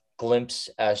overall glimpse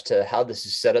as to how this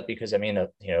is set up? Because I mean, a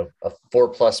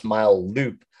 4+ mile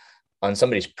loop on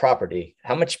somebody's property.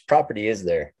 How much property is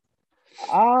there?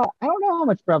 I don't know how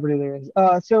much property there is.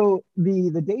 So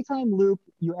the daytime loop,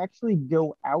 you actually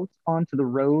go out onto the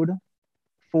road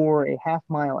for a half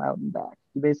mile out and back.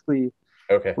 You basically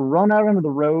Okay. run out onto the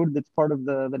road that's part of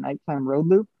the nighttime road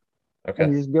loop, and Okay.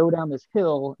 you just go down this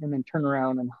hill and then turn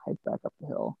around and hike back up the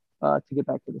hill to get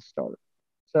back to the start.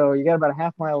 So you got about a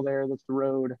half mile there. That's the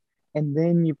road, and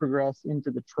then you progress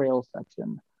into the trail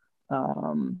section.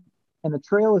 Um, and the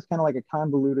trail is kind of like a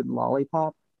convoluted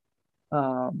lollipop.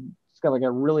 It's got like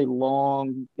a really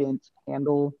long bent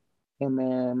handle, and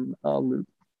then a loop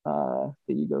that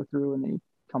you go through, and then you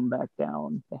come back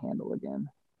down the handle again.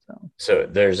 So So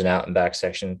there's an out and back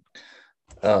section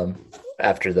um,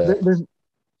 after the. there's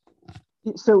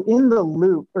so in the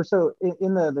loop, or so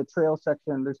in the trail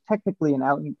section, there's technically an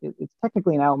out. It's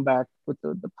technically an out and back with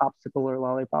the popsicle or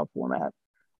lollipop format,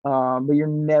 but you're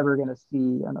never gonna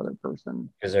see another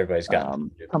person Because everybody's got.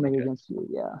 coming Okay. against you.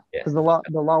 Yeah, Yeah. because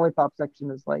the lollipop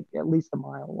section is like at least a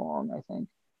mile long, I think.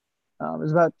 It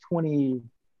was about 20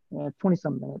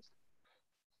 some minutes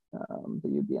that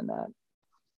you'd be in that.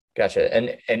 Gotcha.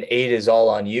 And aid is all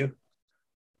on you.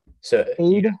 So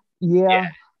Aid, yeah. yeah.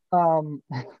 Um,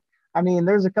 I mean,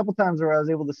 there's a couple times where I was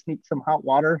able to sneak some hot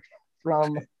water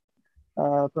from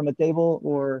from a table,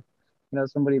 or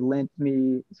somebody lent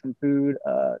me some food.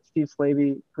 Steve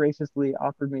Slavey graciously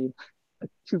offered me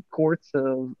 2 quarts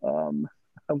of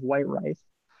white rice,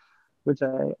 which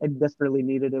I desperately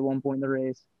needed at one point in the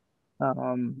race.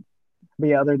 Um, but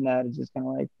yeah, other than that, it's just kind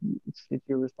of like it's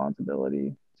your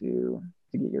responsibility to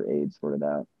get your aid sorted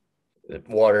out.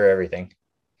 Water, everything.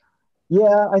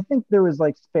 Yeah, I think there was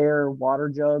like spare water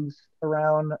jugs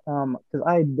around because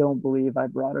I don't believe I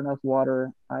brought enough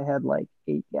water. I had like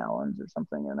 8 gallons or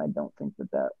something, and I don't think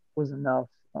that that was enough.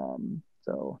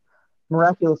 So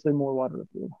miraculously more water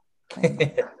appeared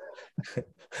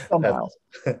somehow.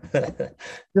 That's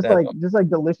that's Just like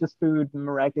delicious food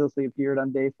miraculously appeared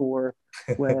on day 4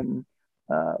 when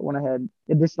I had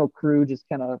additional crew just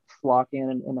kind of flock in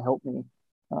and help me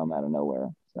out of nowhere.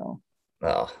 So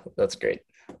oh, that's great.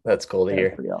 That's cool to that was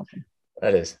hear. pretty awesome.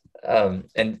 That is.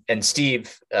 And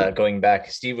Steve, going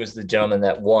back, Steve was the gentleman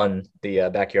that won the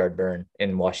backyard burn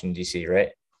in Washington D.C., right?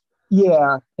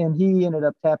 Yeah, and he ended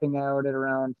up tapping out at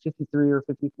around 53 or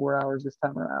 54 hours this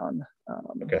time around.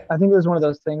 Okay. I think it was one of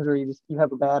those things where you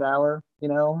have a bad hour,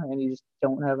 and you just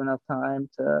don't have enough time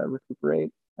to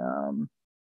recuperate, and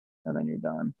then you're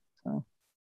done. So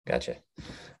Gotcha.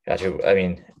 Gotcha. I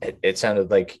mean, it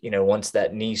sounded like, once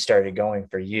that knee started going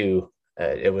for you,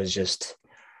 it was just,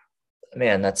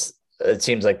 man, it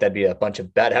seems like that'd be a bunch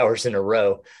of bad hours in a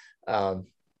row. Um,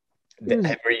 it was,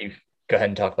 where you go ahead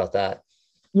and talk about that.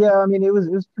 yeah, I mean, it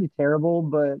was pretty terrible,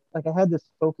 but like I had this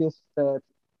focus that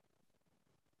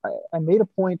I made a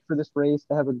point for this race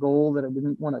to have a goal that I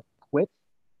didn't want to quit.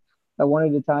 I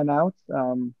wanted a timeout.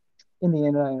 In the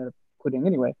end, I ended up quitting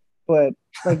anyway. But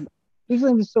like,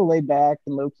 usually I'm just so laid back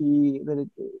and low key that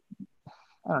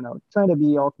I don't know, trying to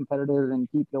be all competitive and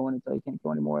keep going until you can't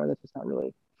go anymore. That's just not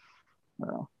really, I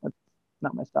don't know, that's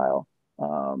not my style.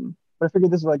 But I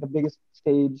figured this was like the biggest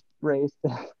stage race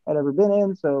that I'd ever been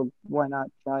in. So why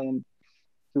not try and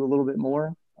do a little bit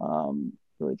more?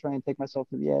 Really try and take myself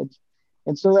to the edge.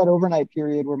 And so that overnight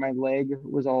period where my leg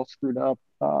was all screwed up,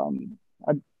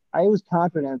 I, I was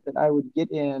confident that I would get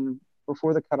in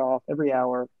before the cutoff every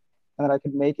hour and that I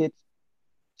could make it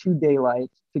to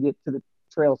daylight to get to the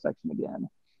trail section again.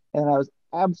 And I was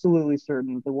absolutely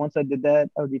certain that once I did that,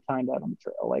 I would be timed out on the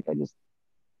trail. Like I just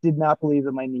did not believe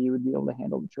that my knee would be able to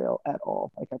handle the trail at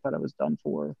all. Like I thought I was done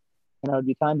for, and I would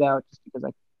be timed out just because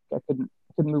I couldn't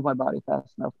move my body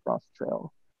fast enough across the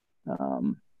trail.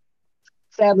 Um,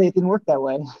 Sadly, it didn't work that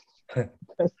way.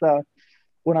 because,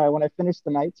 when I finished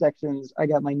the night sections, I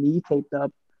got my knee taped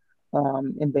up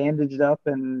and bandaged up,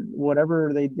 and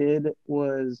whatever they did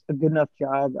was a good enough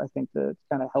job, I think, to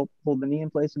kind of help hold the knee in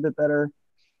place a bit better.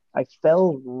 I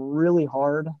fell really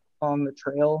hard on the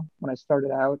trail when I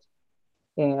started out,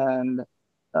 and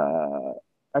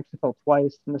actually fell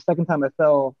twice. And the second time I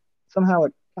fell, somehow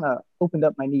it kind of opened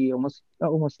up my knee, almost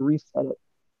reset it.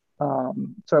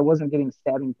 So I wasn't getting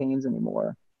stabbing pains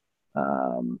anymore.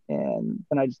 And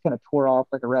then I just kind of tore off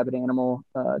like a rabid animal,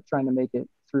 trying to make it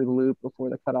through the loop before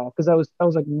the cutoff because I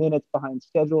was like minutes behind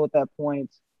schedule at that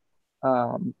point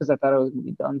because I thought I was going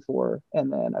to be done for,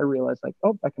 and then I realized like,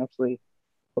 oh, I can actually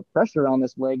put pressure on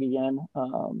this leg again.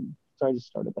 So I just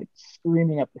started like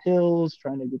screaming up the hills,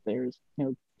 trying to get there,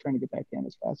 trying to get back in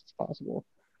as fast as possible.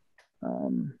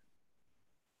 Um,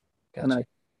 And then Gotcha.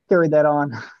 I carried that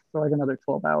on for like another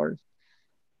 12 hours.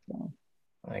 So,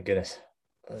 My goodness.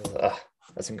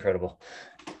 That's incredible.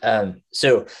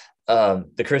 So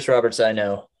the Chris Roberts I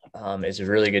know is a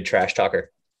really good trash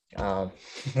talker. Um,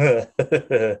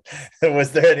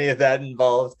 was there any of that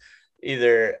involved,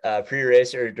 either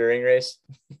pre-race or during race?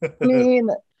 I mean,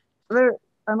 there,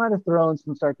 I might have thrown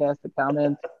some sarcastic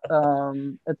comments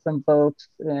at some folks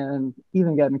and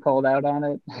even gotten called out on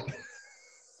it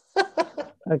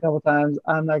a couple times.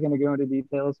 I'm not going to go into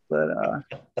details, but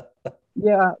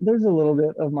yeah, there's a little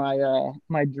bit of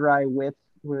my dry wit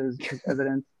was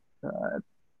evident at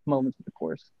moments of the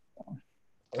course. So,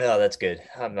 Oh, that's good.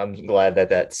 I'm glad that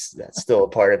that's still a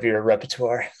part of your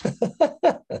repertoire.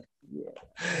 yeah.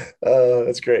 Oh,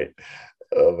 that's great.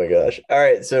 Oh my gosh. All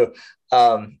right. So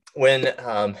when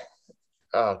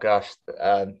oh gosh,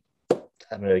 I'm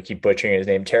gonna keep butchering his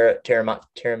name. Teramachi.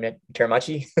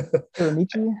 Teramichi.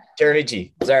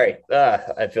 Teramichi. Sorry.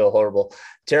 I feel horrible.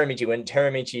 Teramichi. When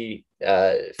Teramichi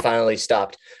finally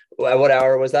stopped, what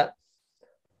hour was that?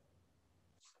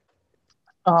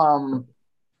 Um,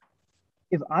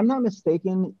 if I'm not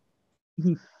mistaken,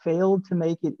 he failed to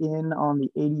make it in on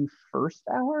the 81st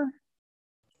hour.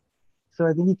 So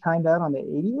I think he timed out on the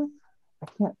 80th.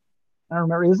 I don't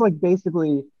remember. It was like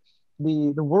basically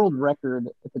the world record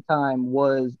at the time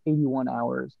was 81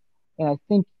 hours. And I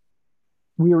think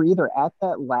we were either at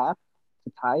that lap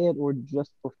to tie it or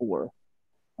just before.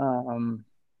 Um,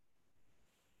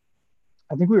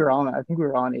 I think we were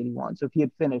on 81. So if he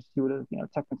had finished, he would have,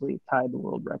 technically tied the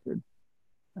world record.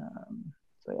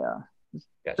 So yeah, it's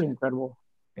pretty Gotcha. incredible.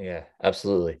 Yeah,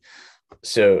 absolutely.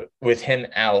 So with him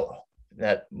out,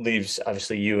 that leaves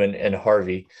obviously you and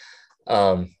Harvey.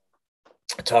 Um,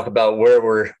 talk about where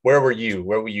were you?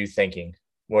 Where were you thinking?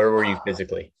 Where were you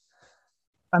physically?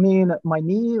 I mean, my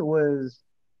knee was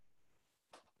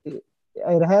it,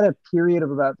 it had a period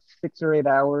of about 6 or 8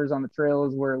 hours on the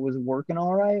trails where it was working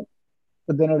all right,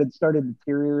 but then it had started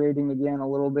deteriorating again a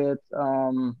little bit.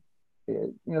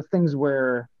 Things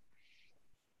where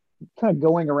kind of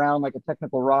going around like a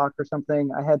technical rock or something,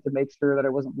 I had to make sure that I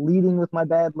wasn't leading with my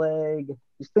bad leg,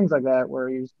 just things like that, where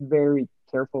you're just very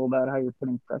careful about how you're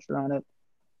putting pressure on it.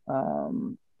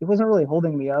 It wasn't really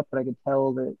holding me up, but I could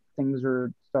tell that things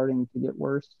were starting to get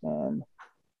worse. And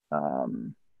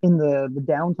in the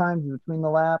downtimes between the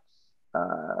laps,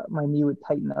 my knee would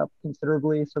tighten up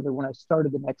considerably, so that when I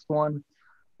started the next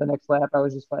lap, I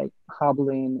was just like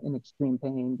hobbling in extreme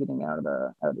pain getting out of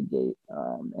the gate,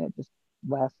 and it just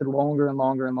lasted longer and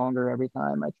longer and longer every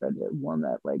time I tried to warm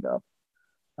that leg up.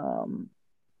 Um,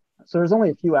 so there's only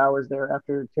a few hours there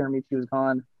after Tiramichi was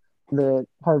gone that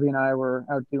Harvey and I were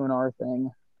out doing our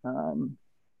thing. Um,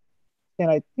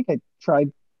 and I think I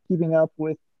tried keeping up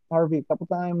with Harvey a couple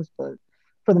times, but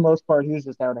for the most part, he was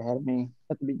just out ahead of me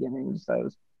at the beginning. Just I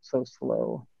was so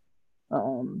slow,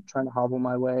 trying to hobble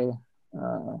my way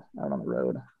out on the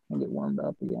road and get warmed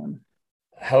up again.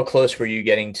 How close were you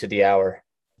getting to the hour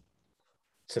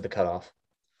to the cutoff?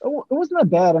 It wasn't that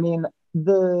bad. I mean,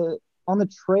 the on the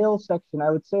trail section, I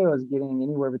would say I was getting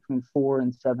anywhere between 4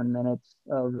 and 7 minutes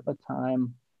of a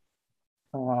time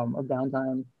of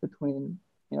downtime between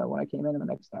when I came in the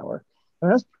next hour. I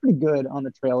mean, that's pretty good on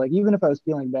the trail. Like even if I was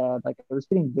feeling bad, like I was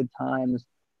getting good times.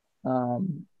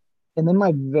 Um, and then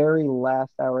my very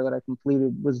last hour that I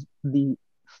completed was the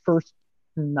first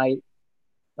night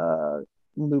uh,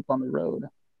 loop on the road,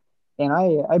 and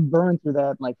I burned through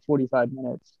that in like 45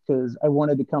 minutes because I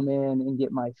wanted to come in and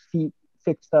get my feet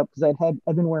fixed up because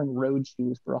I've been wearing road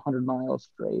shoes for 100 miles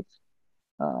straight.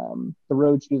 The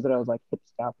road shoes that I was like hip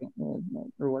stopping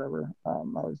or whatever. I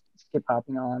was skip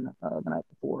hopping on the night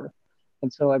before.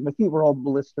 And so like my feet were all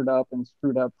blistered up and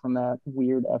screwed up from that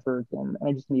weird effort, and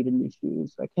I just needed new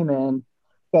shoes. So I came in,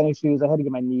 got new shoes. I had to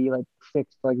get my knee like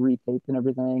fixed, like retaped and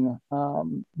everything.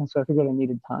 And so I figured I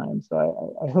needed time.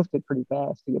 So I hoofed it pretty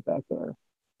fast to get back there.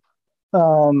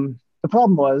 The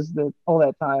problem was that all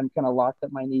that time kind of locked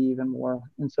up my knee even more.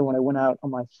 And so when I went out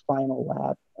on my final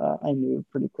lap, I knew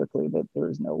pretty quickly that there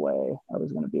was no way I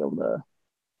was going to be able to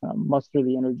muster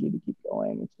the energy to keep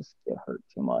going. It hurt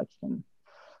too much. And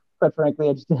quite frankly,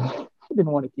 I just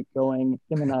didn't want to keep going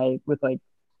in the night with like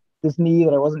this knee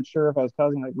that I wasn't sure if I was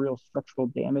causing like real structural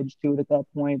damage to it at that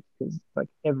point because like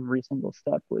every single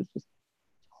step was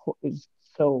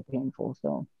so painful.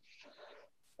 So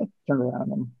I turned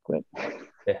around and quit.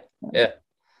 Yeah. Yeah.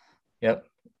 Yep.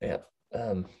 Yep.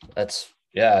 That's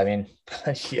yeah. I mean,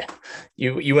 yeah.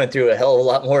 You went through a hell of a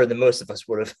lot more than most of us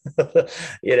would have.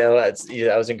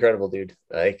 That was incredible, dude.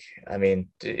 Like, I mean,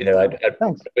 I'd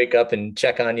Thanks. wake up and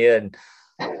check on you, and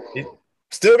it,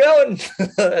 still going.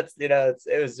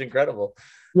 It was incredible.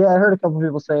 Yeah, I heard a couple of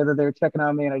people say that they were checking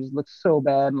on me and I just looked so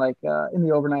bad. Like in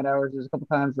the overnight hours, there's a couple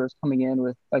times where I was coming in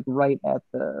with like right at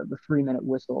the 3 minute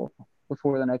whistle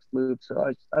before the next loop.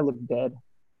 So I looked dead.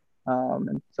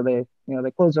 And so they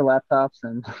closed their laptops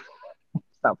and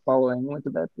stopped following, went to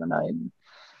bed for the night, and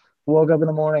woke up in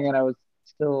the morning and I was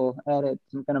still at it.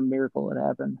 Some kind of miracle had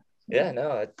happened. So, Yeah,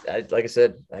 no, I like I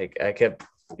said, I kept,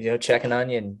 checking on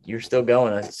you and you're still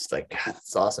going. It's like, God,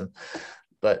 it's awesome.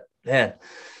 But man,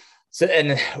 so,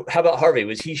 and how about Harvey?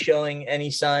 Was he showing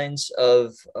any signs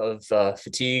of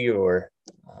fatigue or,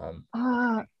 um,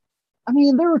 uh, I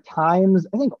mean, there were times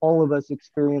I think all of us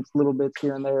experienced little bits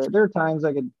here and there. There were times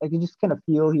I could just kind of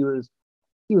feel he was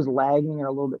lagging or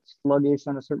a little bit sluggish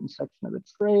on a certain section of the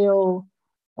trail.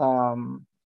 Um,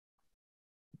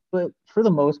 but for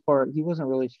the most part, he wasn't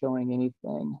really showing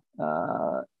anything.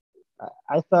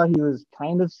 I thought he was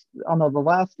kind of on the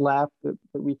last lap that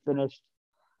we finished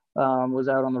was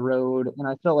out on the road, and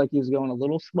I felt like he was going a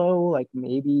little slow. Like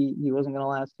maybe he wasn't going to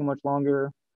last too much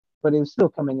longer, but he was still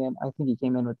coming in. I think he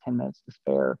came in with 10 minutes to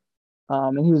spare,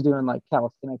 and he was doing like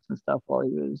calisthenics and stuff while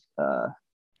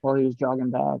he was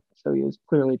jogging back. So he was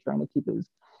clearly trying to keep his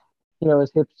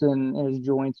hips and his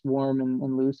joints warm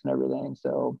and loose and everything.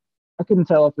 So I couldn't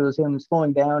tell if it was him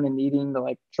slowing down and needing to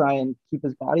like try and keep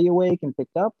his body awake and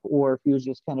picked up, or if he was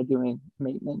just kind of doing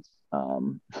maintenance.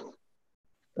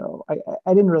 So I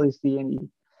didn't really see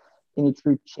any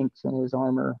true chinks in his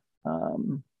armor.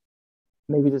 Um,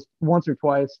 Maybe just once or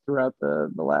twice throughout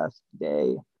the last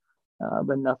day,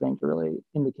 but nothing to really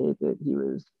indicate that he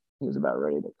was about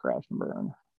ready to crash and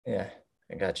burn. yeah,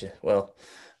 I got you. Well,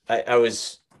 I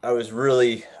was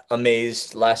really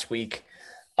amazed last week.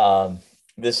 Um,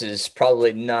 this is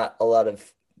probably not a lot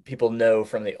of people know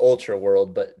from the ultra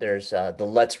world, but there's the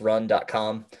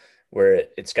letsrun.com where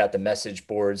it's got the message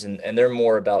boards and they're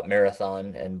more about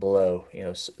marathon and below,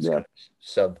 Yeah,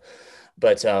 sub.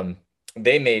 But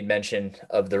they made mention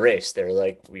of the race. They're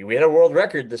like, we had a world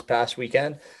record this past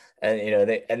weekend.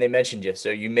 And they mentioned you,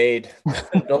 so you made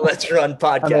the Let's Run I made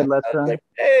podcast. Let's I was Run. like,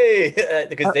 hey,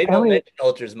 because they How don't many? mention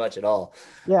ultras much at all.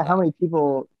 Yeah, how many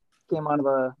people came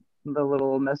onto the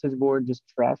little message board just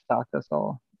trash talked us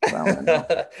all? That's what I want to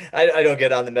know. I don't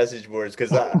get on the message boards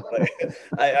because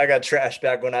I got trashed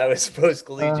back when I was post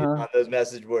collegiate Uh-huh. on those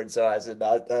message boards. So I said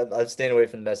I'm staying away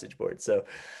from the message board. So,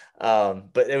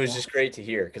 but it was Yeah, just great to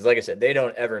hear because, like I said, they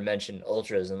don't ever mention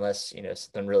ultras unless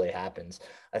something really happens.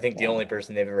 I think the yeah. only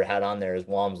person they've ever had on there is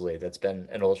Walmsley that's been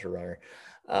an ultra runner.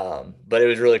 But it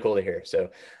was really cool to hear. So,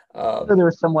 So um, there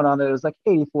was someone on there that was like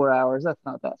 84 hours. That's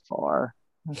not that far.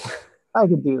 I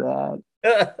could do that.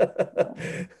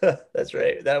 that's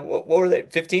right. What were they?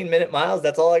 15-minute miles?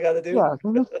 That's all I got to do. Yeah,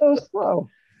 because it's so slow.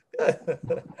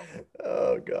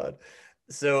 Oh God.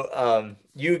 So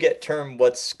you get termed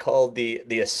what's called the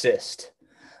assist.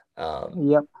 Um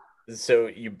Yep, so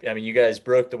you guys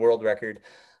broke the world record.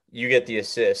 You get the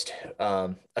assist.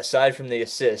 Aside from the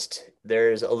assist,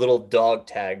 there's a little dog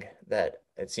tag that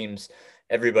it seems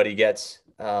everybody gets.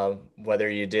 Whether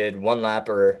you did one lap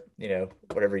or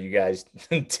whatever you guys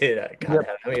did. God,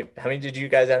 yep. how many did you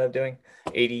guys end up doing?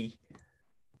 80,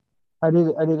 I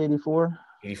did 84.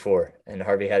 84, and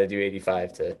Harvey had to do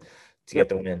 85 to Yep. get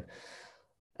the win.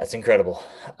 That's incredible.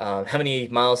 How many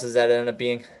miles does that end up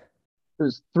being? It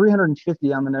was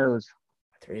 350 on the nose.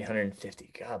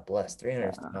 350. God bless.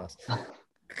 350 Yeah. miles.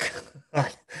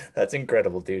 That's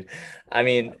incredible, dude. I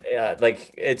mean,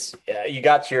 like you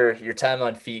got your time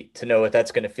on feet to know what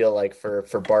that's going to feel like for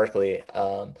Barkley.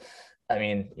 I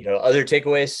mean, other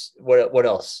takeaways. What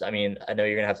else? I mean, I know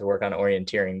you're gonna have to work on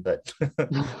orienteering, but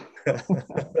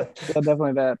Yeah,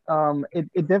 definitely that.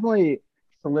 It definitely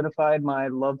solidified my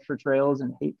love for trails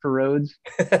and hate for roads.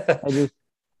 I just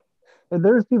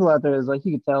there's people out there that's like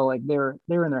you could tell like they were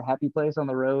in their happy place on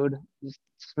the road, just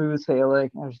smooth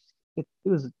sailing. It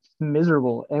was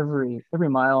miserable every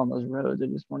mile on those roads. I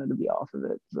just wanted to be off of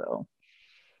it. So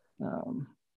um,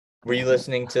 were you yeah.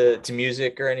 listening to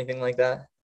music or anything like that?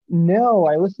 No,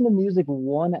 I listened to music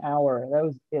 1 hour. That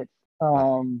was it.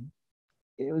 Um,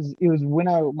 it was when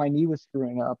my knee was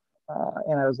screwing up,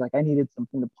 and I was like I needed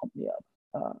something to pump me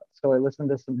up. So I listened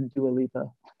to some Dua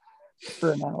Lipa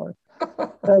for an hour.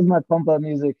 That was my pump up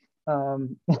music.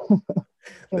 And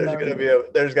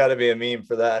There's got to be a meme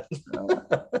for that.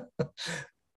 uh,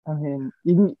 I mean,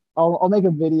 I'll make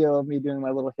a video of me doing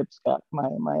my little hip step, my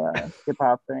hip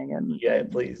hop thing, Yeah,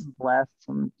 and please. blast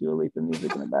some Dua Lipa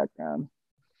music in the background.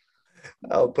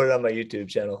 I'll put it on my YouTube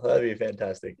channel. That'd be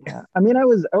fantastic. Yeah, I mean, I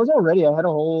was all ready. I had a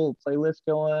whole playlist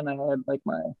going. I had like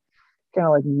my kind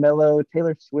of like mellow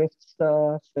Taylor Swift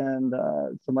stuff and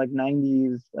some like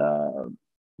 '90s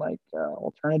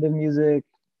alternative music.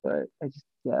 but I just,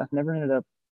 yeah, never ended up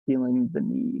feeling the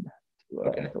need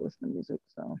Okay. to listen to music.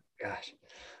 So, Gosh, yeah.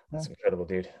 that's incredible,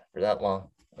 dude. For that long,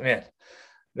 man,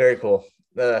 very cool.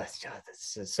 God,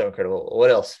 this is so incredible. What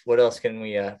else can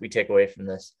we take away from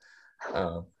this?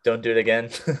 Don't do it again.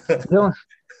 Don't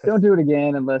don't do it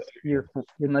again unless you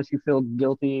feel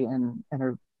guilty and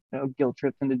are, guilt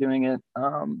tripped into doing it.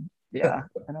 Yeah,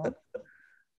 I don't.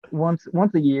 Once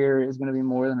a year is going to be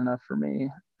more than enough for me.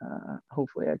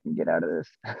 Hopefully, I can get out of this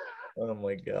Oh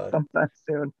my God. sometime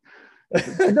soon.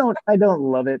 I don't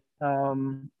love it.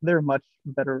 There are much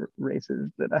better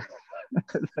races that I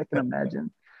that I can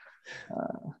imagine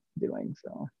doing.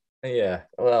 So Yeah.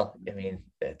 Well, I mean,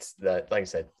 it's that, like I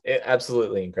said,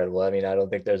 absolutely incredible. I mean, I don't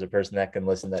think there's a person that can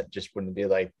listen that just wouldn't be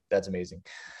like, that's amazing.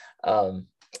 Um,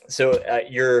 so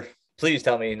please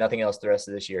tell me nothing else the rest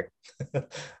of this year.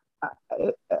 I,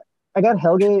 I got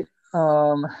Hellgate.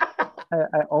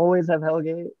 I always have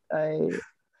Hellgate.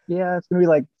 Yeah, it's gonna be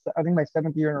like I think my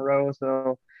seventh year in a row.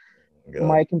 So God.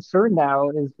 my concern now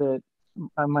is that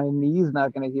my knee is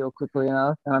not going to heal quickly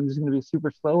enough, and I'm just going to be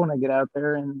super slow when I get out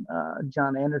there. And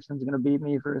John Anderson's going to beat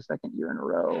me for a second year in a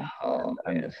row, Oh and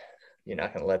I'm man, just you're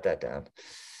not gonna let that down.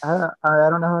 I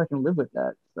don't know how I can live with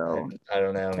that. I, So I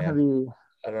don't know, it's going to man. be.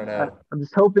 I don't know. I'm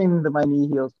just hoping that my knee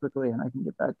heals quickly and I can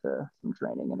get back to some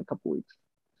training in a couple weeks.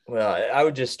 Well, I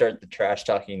would just start the trash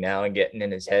talking now and getting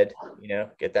in his head,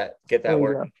 get There that you go.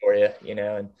 working for you,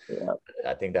 and Yeah,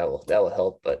 I think that will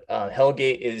help. But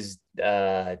Hellgate is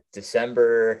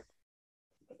December.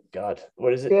 God,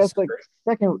 what is it? yeah, it's like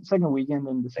December? second weekend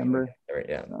in Second weekend. December. Right,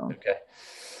 yeah. So Okay.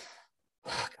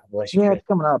 God bless you, yeah, Chris. it's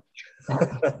coming up.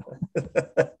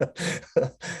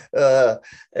 uh,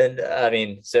 and I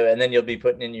mean, so and then you'll be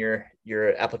putting in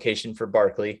your application for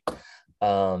Barkley,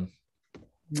 um,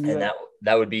 and Yeah,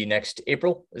 that would be next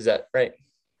April. Is that right?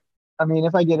 I mean,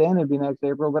 if I get in, it'd be next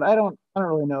April, but I don't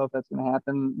really know if that's going to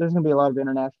happen. There's going to be a lot of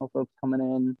international folks coming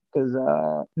in because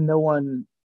no one,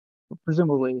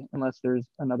 presumably, unless there's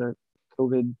another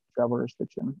COVID travel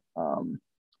restriction.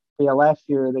 But yeah, last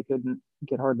year they couldn't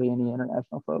get hardly any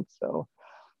international folks, so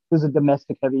it was a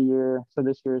domestic heavy year. So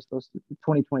this year is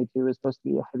 2022 is supposed to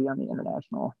be heavy on the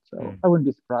international. So Hmm. I wouldn't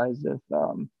be surprised if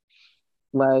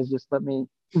Laz just let me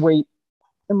wait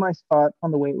in my spot on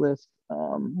the wait list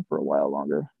for a while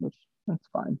longer, which that's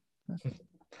fine.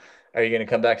 Are you going to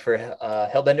come back for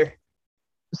Hellbender?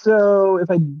 So if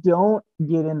I don't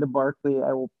get into Barkley,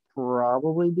 I will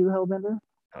probably do Hellbender.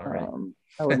 All right.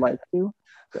 I would like to.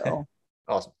 So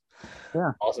Awesome.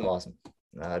 yeah, Awesome. Awesome.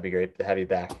 That'd be great to have you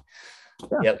back.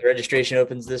 yeah. Yep. The registration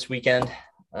opens this weekend.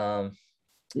 Um,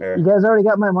 You or guys already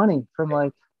got my money from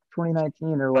like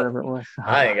 2019 or whatever it was. So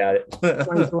I ain't got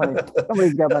 2020. it.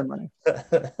 Somebody's got my money.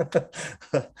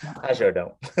 I sure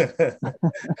don't.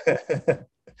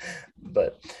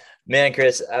 But man,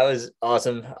 Chris, I was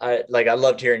awesome. I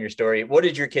loved hearing your story. What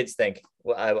did your kids think?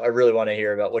 Well, I really want to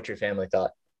hear about what your family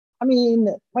thought. I mean,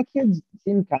 my kids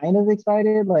seem kind of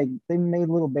excited. Like they made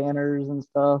little banners and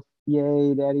stuff.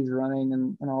 Yay, daddy's running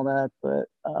and all that. But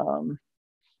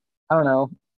I don't know.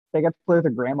 They got to play with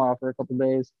their grandma for a couple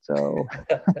days. So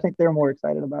I think they're more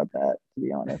excited about that, to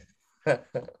be honest.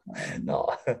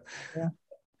 Oh, Yeah.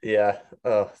 yeah.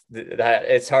 Oh, that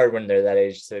it's hard when they're that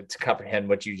age to comprehend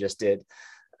what you just did.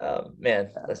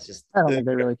 Man, that's just I don't think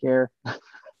they really care.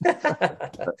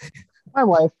 But my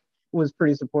wife was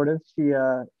pretty supportive. She's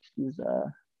I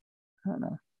don't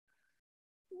know.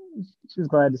 She was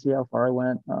glad to see how far I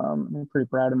went. And pretty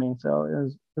proud of me. So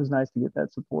it was nice to get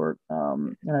that support.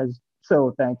 And I was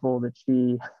so thankful that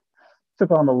she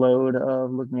took on the load of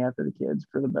looking after the kids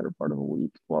for the better part of a week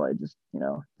while I just,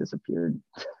 disappeared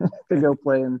to go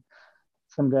play in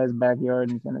some guy's backyard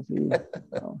in Tennessee.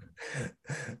 So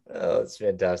Oh, it's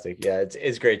fantastic. Yeah,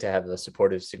 it's great to have a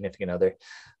supportive significant other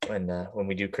when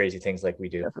we do crazy things like we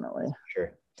do. definitely.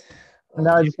 Sure. And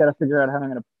Oh, now I just got to figure out how I'm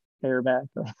going to pay her back.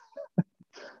 Am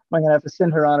I going to have to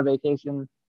send her on a vacation,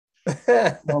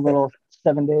 a little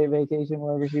 7-day vacation,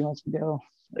 wherever she wants to go?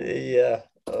 yeah.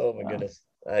 Oh my Uh, goodness.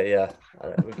 Yeah.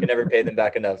 We can never pay them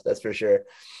back enough. That's for sure.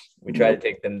 We try to nope.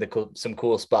 take them to some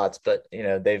cool spots, but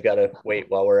they've got to wait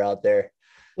while we're out there.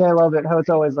 Yeah, I love it. How it's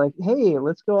always like, hey,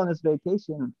 let's go on this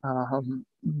vacation.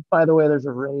 By the way, there's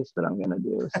a race that I'm going to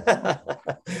do. So,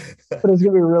 but it's going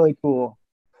to be really cool.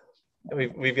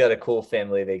 We've got a cool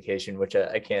family vacation, which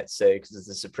I can't say because it's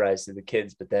a surprise to the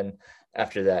kids. But then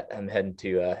after that, I'm heading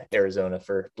to Arizona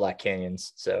for Black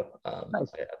Canyons. So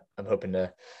Nice. I'm hoping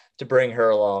to bring her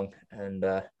along, and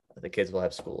the kids will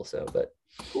have school. So, but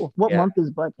Cool. What yeah, month is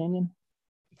Black Canyon?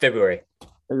 February.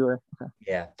 February. Okay.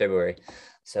 Yeah, February.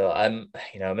 So I'm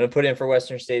going to put in for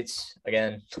Western States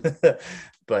again,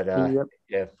 but Yep.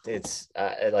 yeah, it's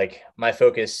like my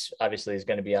focus obviously is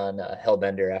going to be on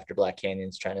Hellbender after Black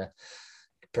Canyons, trying to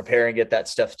prepare and get that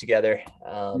stuff together.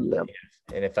 Yep.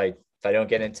 And if I don't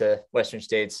get into Western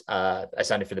States, I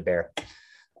signed up for the Bear.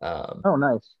 Oh,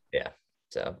 nice. Yeah,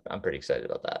 so I'm pretty excited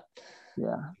about that.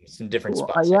 Yeah. Some different Cool.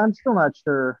 spots. Yeah, I'm still not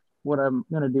sure what I'm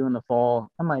gonna do in the fall.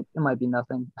 It might be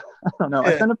nothing. I don't know.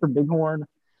 I signed up for Bighorn.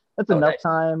 That's Oh, enough nice.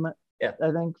 time, Yeah.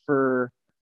 I think, for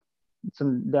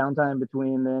some downtime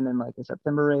between then and like a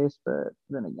September race. But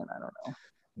then again, I don't know.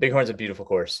 Bighorn's a beautiful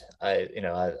course. I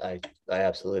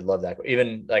absolutely love that.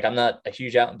 Even like I'm not a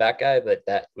huge out and back guy, but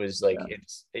that was like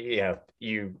it's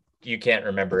you can't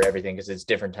remember everything because it's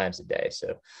different times of day.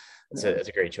 So it's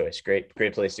a great choice. Great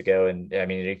place to go. And I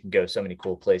mean, you can go so many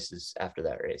cool places after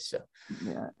that race. So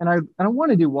yeah, and I don't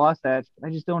want to do Wasatch. I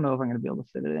just don't know if I'm going to be able to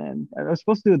fit it in. I was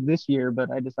supposed to do it this year,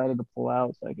 but I decided to pull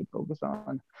out so I could focus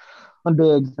on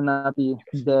bigs and not be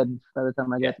dead by the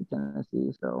time I get to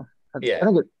Tennessee. So I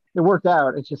think it worked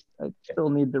out. It's just I still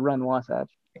need to run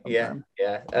Wasatch sometime.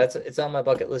 Yeah. It's on my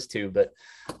bucket list too, but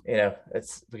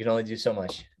we can only do so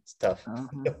much. It's tough.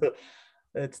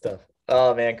 It's tough.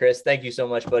 Oh man, Chris, thank you so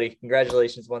much, buddy.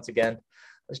 Congratulations once again. It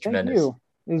was tremendous. Thank you.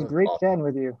 It was great chatting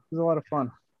with you. It was a lot of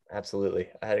fun. Absolutely.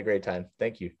 I had a great time.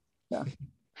 Thank you. Yeah.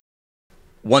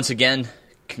 Once again,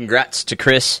 congrats to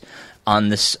Chris on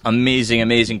this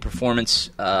amazing performance.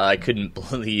 I couldn't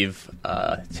believe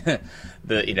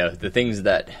the things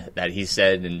that he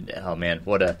said, and oh man,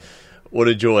 what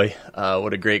a joy.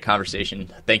 What a great conversation.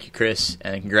 Thank you, Chris,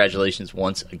 and congratulations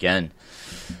once again.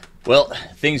 Well,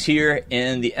 things here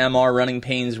in the MR Running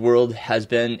Pains world has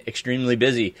been extremely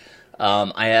busy.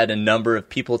 I had a number of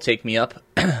people take me up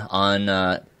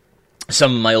on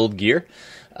some of my old gear,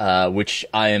 which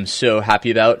I am so happy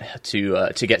about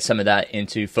to get some of that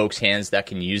into folks' hands that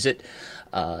can use it.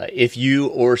 If you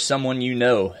or someone you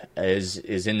know is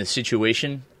in the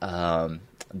situation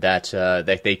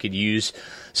that they could use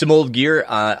some old gear,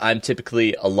 I'm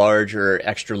typically a large or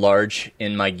extra large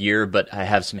in my gear, but I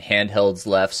have some handhelds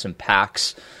left, some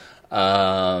packs.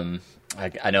 I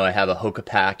know I have a Hoka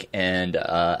pack and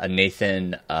a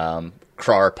Nathan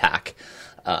Krar pack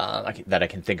that I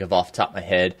can think of off the top of my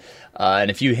head,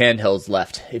 and a few handhelds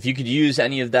left. If you could use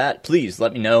any of that, please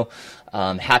let me know.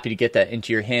 I'm happy to get that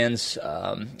into your hands.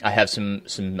 I have some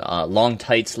long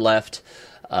tights left,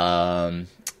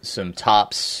 some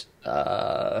tops,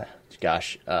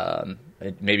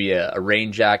 maybe a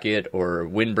rain jacket or a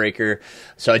windbreaker.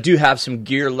 So I do have some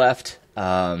gear left.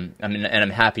 And I'm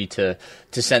happy to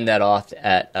send that off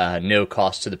at no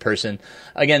cost to the person.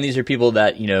 Again, these are people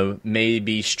that may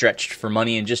be stretched for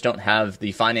money and just don't have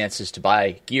the finances to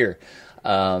buy gear.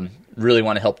 Really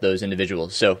want to help those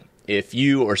individuals. So if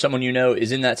you or someone you know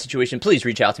is in that situation, please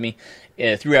reach out to me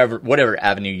through whatever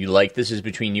avenue you like. This is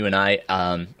between you and I.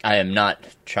 I am not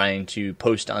trying to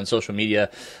post on social media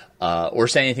or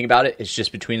say anything about it. It's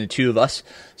just between the two of us.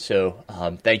 So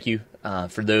thank you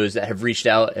for those that have reached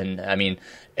out. And I mean,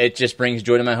 it just brings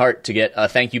joy to my heart to get a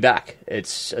thank you back.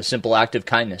 It's a simple act of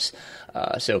kindness.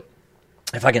 So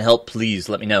if I can help, please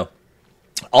let me know.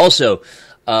 Also,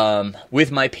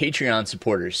 with my Patreon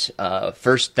supporters,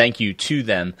 first, thank you to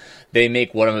them. They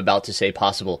make what I'm about to say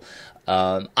possible.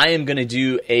 I am going to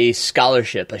do a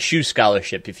scholarship, a shoe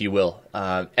scholarship, if you will,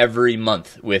 every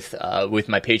month with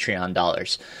my Patreon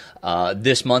dollars.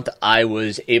 This month, I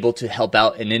was able to help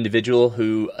out an individual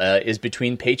who is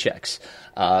between paychecks,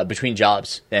 between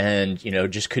jobs, and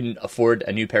just couldn't afford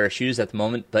a new pair of shoes at the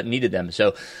moment, but needed them.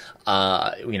 So,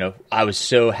 I was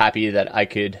so happy that I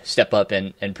could step up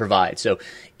and provide. So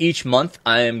each month,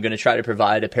 I am going to try to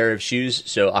provide a pair of shoes.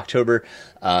 So October,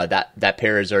 that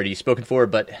pair is already spoken for.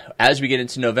 But as we get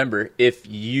into November, if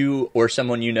you or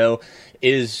someone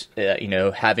is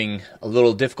having a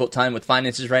little difficult time with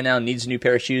finances right now and needs a new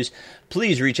pair of shoes,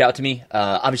 please reach out to me.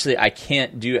 Obviously, I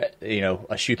can't do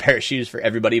a pair of shoes for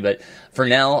everybody, but for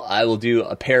now, I will do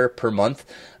a pair per month.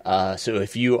 So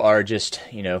if you are just,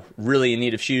 really in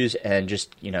need of shoes and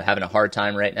just, having a hard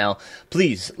time right now,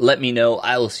 please let me know.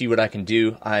 I will see what I can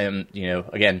do. I am,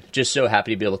 again, just so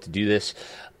happy to be able to do this.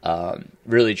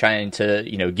 Really trying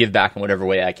to, give back in whatever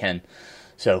way I can.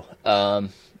 So,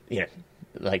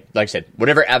 like I said,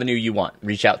 whatever avenue you want,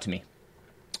 reach out to me.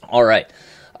 All right.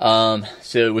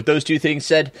 So with those two things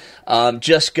said,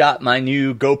 just got my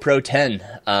new GoPro 10.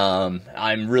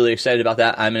 I'm really excited about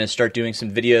that. I'm going to start doing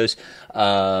some videos,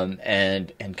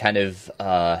 and kind of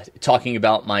talking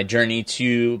about my journey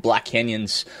to Black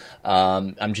Canyons.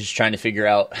 I'm just trying to figure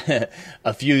out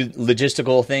a few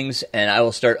logistical things, and I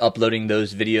will start uploading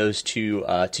those videos to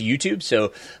YouTube.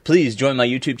 So please join my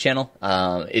YouTube channel.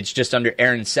 It's just under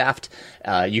Aaron Saft.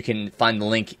 You can find the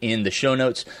link in the show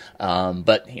notes.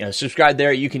 But subscribe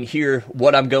there. You can hear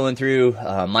what I'm going through,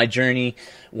 my journey,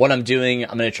 what I'm doing.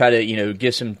 I'm going to try to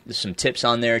give some tips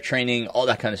on there, training, all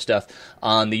that kind of stuff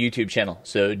on the YouTube channel.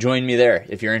 So join me there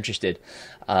if you're interested.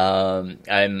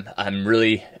 I'm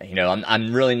really,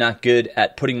 I'm really not good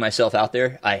at putting myself out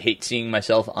there. I hate seeing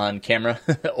myself on camera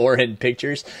or in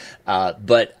pictures,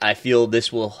 but I feel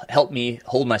this will help me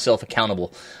hold myself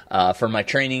accountable for my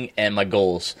training and my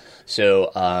goals.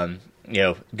 So,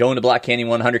 going to Black Canyon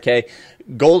 100K,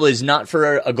 goal is not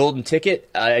for a golden ticket.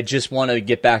 I just want to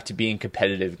get back to being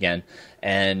competitive again.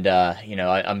 And,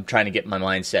 I'm trying to get my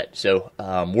mindset. So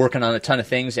I'm working on a ton of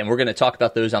things, and we're going to talk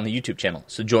about those on the YouTube channel.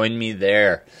 So join me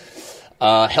there.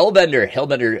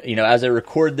 Hellbender, as I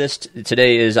record this,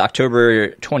 today is October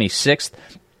 26th.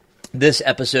 This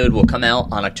episode will come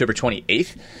out on October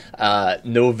 28th.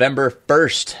 November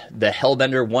 1st, the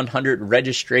Hellbender 100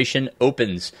 registration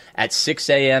opens at 6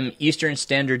 a.m. Eastern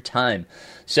Standard Time.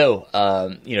 So,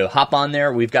 hop on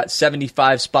there. We've got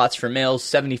 75 spots for males,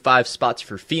 75 spots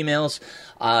for females.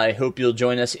 I hope you'll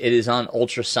join us. It is on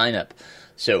Ultra Sign Up.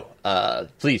 So,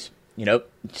 please,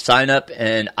 sign up,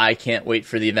 and I can't wait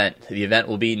for the event. The event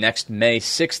will be next May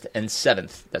 6th and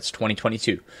 7th. That's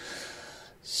 2022.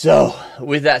 So,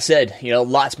 with that said,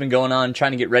 lots been going on,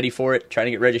 trying to get ready for it, trying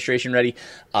to get registration ready.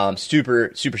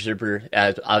 Super,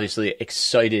 obviously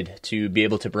excited to be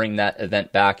able to bring that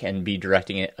event back and be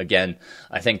directing it again.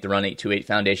 I thank the Run 828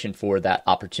 Foundation for that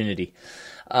opportunity.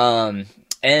 And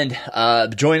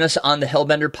join us on the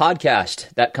Hellbender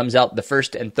podcast. That comes out the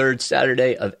first and third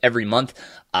Saturday of every month.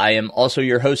 I am also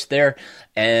your host there,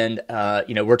 and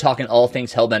we're talking all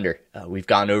things Hellbender. We've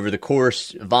gone over the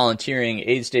course, volunteering,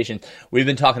 aid stations. We've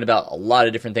been talking about a lot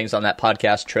of different things on that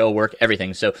podcast, trail work,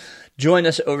 everything. So join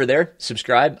us over there.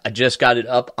 Subscribe. I just got it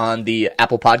up on the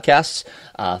Apple Podcasts.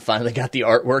 Finally got the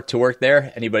artwork to work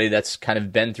there. Anybody that's kind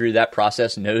of been through that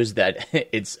process knows that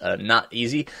it's not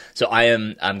easy. So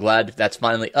I'm glad that's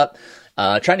finally up.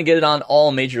 Trying to get it on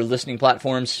all major listening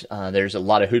platforms. There's a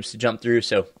lot of hoops to jump through,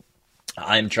 so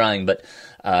I'm trying, but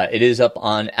it is up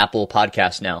on Apple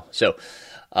Podcasts now. So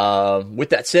with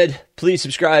that said, please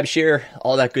subscribe, share,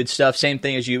 all that good stuff. Same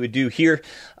thing as you would do here.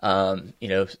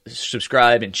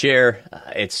 Subscribe and share.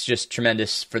 It's just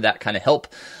tremendous for that kind of help.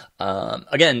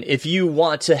 Again, if you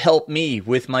want to help me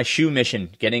with my shoe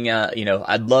mission, getting,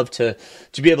 I'd love to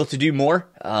be able to do more,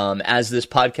 as this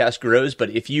podcast grows. But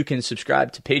if you can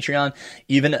subscribe to Patreon,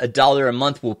 even $1 a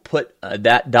month will put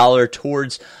that dollar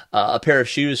towards a pair of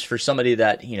shoes for somebody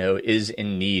that, is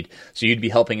in need. So you'd be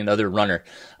helping another runner.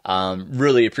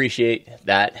 Really appreciate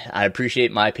that. I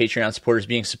appreciate my Patreon supporters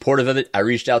being supportive of it. I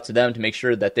reached out to them to make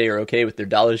sure that they are okay with their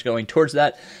dollars going towards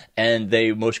that, and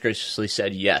they most graciously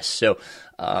said yes. So,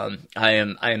 I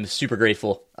am super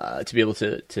grateful to be able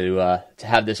to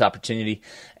have this opportunity,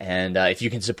 and if you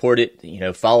can support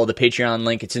it, follow the Patreon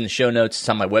link. It's in the show notes. It's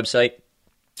on my website.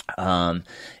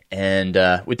 And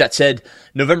with that said,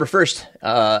 November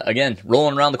 1st, again,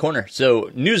 rolling around the corner.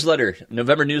 So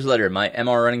November newsletter, my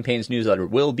MR Running Pains newsletter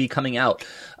will be coming out,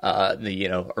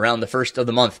 around the first of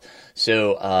the month.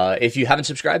 So, if you haven't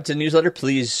subscribed to the newsletter,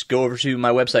 please go over to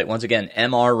my website. Once again,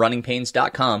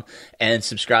 mrrunningpains.com, and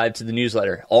subscribe to the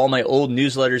newsletter. All my old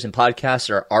newsletters and podcasts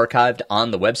are archived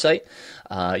on the website.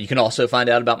 You can also find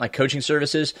out about my coaching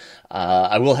services.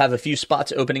 I will have a few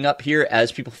spots opening up here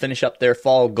as people finish up their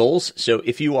fall goals. So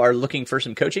if you are looking for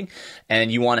some coaching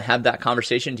and you want to have that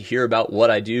conversation to hear about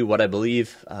what I do, what I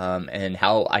believe, and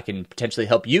how I can potentially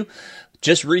help you,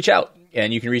 just reach out.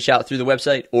 And you can reach out through the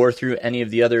website or through any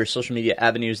of the other social media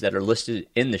avenues that are listed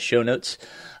in the show notes.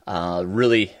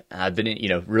 Really, I've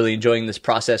been, really enjoying this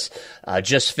process.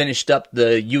 Just finished up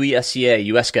the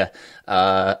UESCA,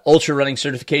 ultra running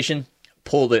certification.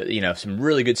 Pulled some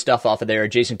really good stuff off of there.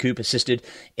 Jason Coop assisted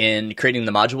in creating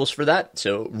the modules for that,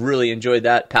 so really enjoyed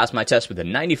that. Passed my test with a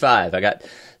 95. I got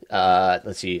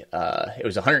it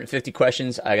was 150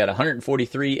 questions. I got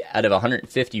 143 out of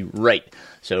 150 right,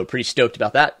 so pretty stoked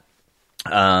about that.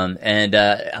 I'm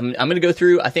going to go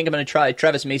through, I think I'm going to try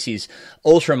Travis Macy's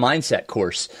Ultra Mindset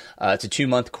course. It's a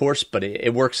 2-month course, but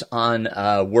it works on,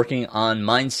 working on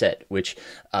mindset, which,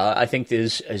 I think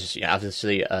is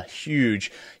obviously a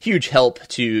huge help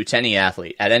to any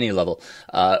athlete at any level,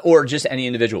 or just any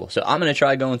individual. So I'm going to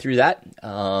try going through that.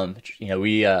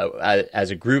 We,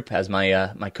 as a group, as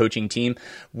my coaching team,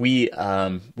 we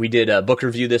did a book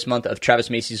review this month of Travis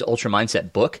Macy's Ultra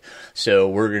Mindset book. So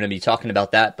we're going to be talking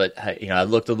about that, but I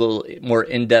looked a little more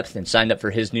in depth and signed up for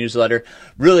his newsletter.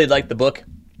 Really liked the book.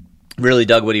 Really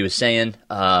dug what he was saying.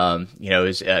 I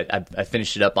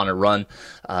finished it up on a run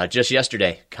just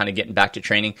yesterday, kind of getting back to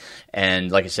training, and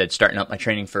like I said, starting up my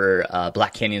training for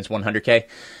Black Canyon's 100K.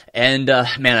 And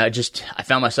I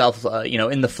found myself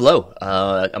in the flow.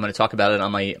 I'm going to talk about it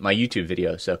on my YouTube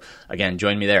video. So again,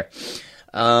 join me there.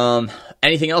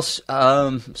 Anything else?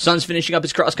 Son's finishing up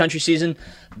his cross country season.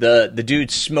 The dude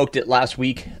smoked it last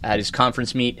week at his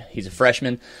conference meet. He's a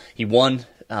freshman. He won.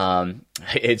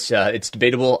 It's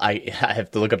debatable. I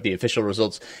have to look up the official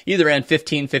results. He either ran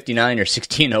 15:59 or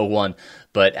 16:01.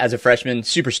 But as a freshman,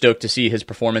 super stoked to see his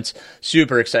performance.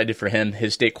 Super excited for him.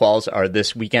 His state quals are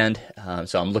this weekend,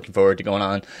 so I'm looking forward to going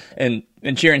on and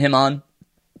cheering him on.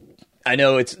 I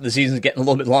know the season's getting a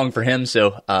little bit long for him,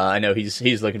 so I know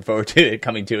he's looking forward to it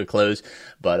coming to a close.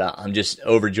 But I'm just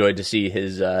overjoyed to see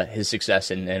his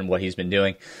success and what he's been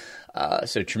doing.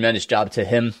 So tremendous job to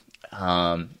him.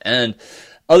 And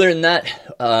other than that,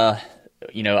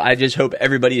 I just hope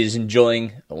everybody is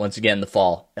enjoying, once again, the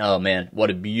fall. Oh, man, what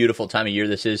a beautiful time of year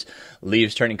this is.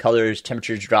 Leaves turning colors,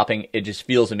 temperatures dropping. It just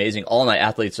feels amazing. All my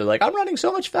athletes are like, I'm running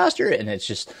so much faster. And it's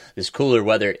just, this cooler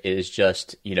weather is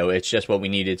just, it's just what we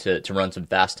needed to run some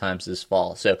fast times this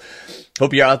fall. So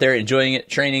hope you're out there enjoying it,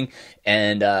 training.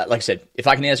 And like I said, if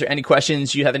I can answer any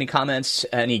questions, you have any comments,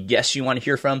 any guests you want to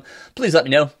hear from, please let me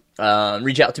know.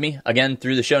 Reach out to me again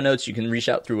through the show notes. You can reach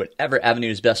out through whatever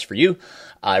avenue is best for you.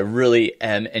 I really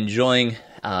am enjoying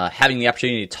having the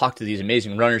opportunity to talk to these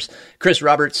amazing runners. Chris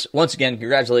Roberts, once again,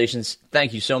 congratulations.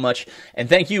 Thank you so much. And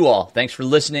thank you all. Thanks for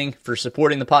listening, for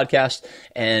supporting the podcast.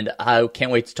 And I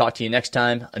can't wait to talk to you next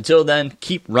time. Until then,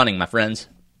 keep running, my friends.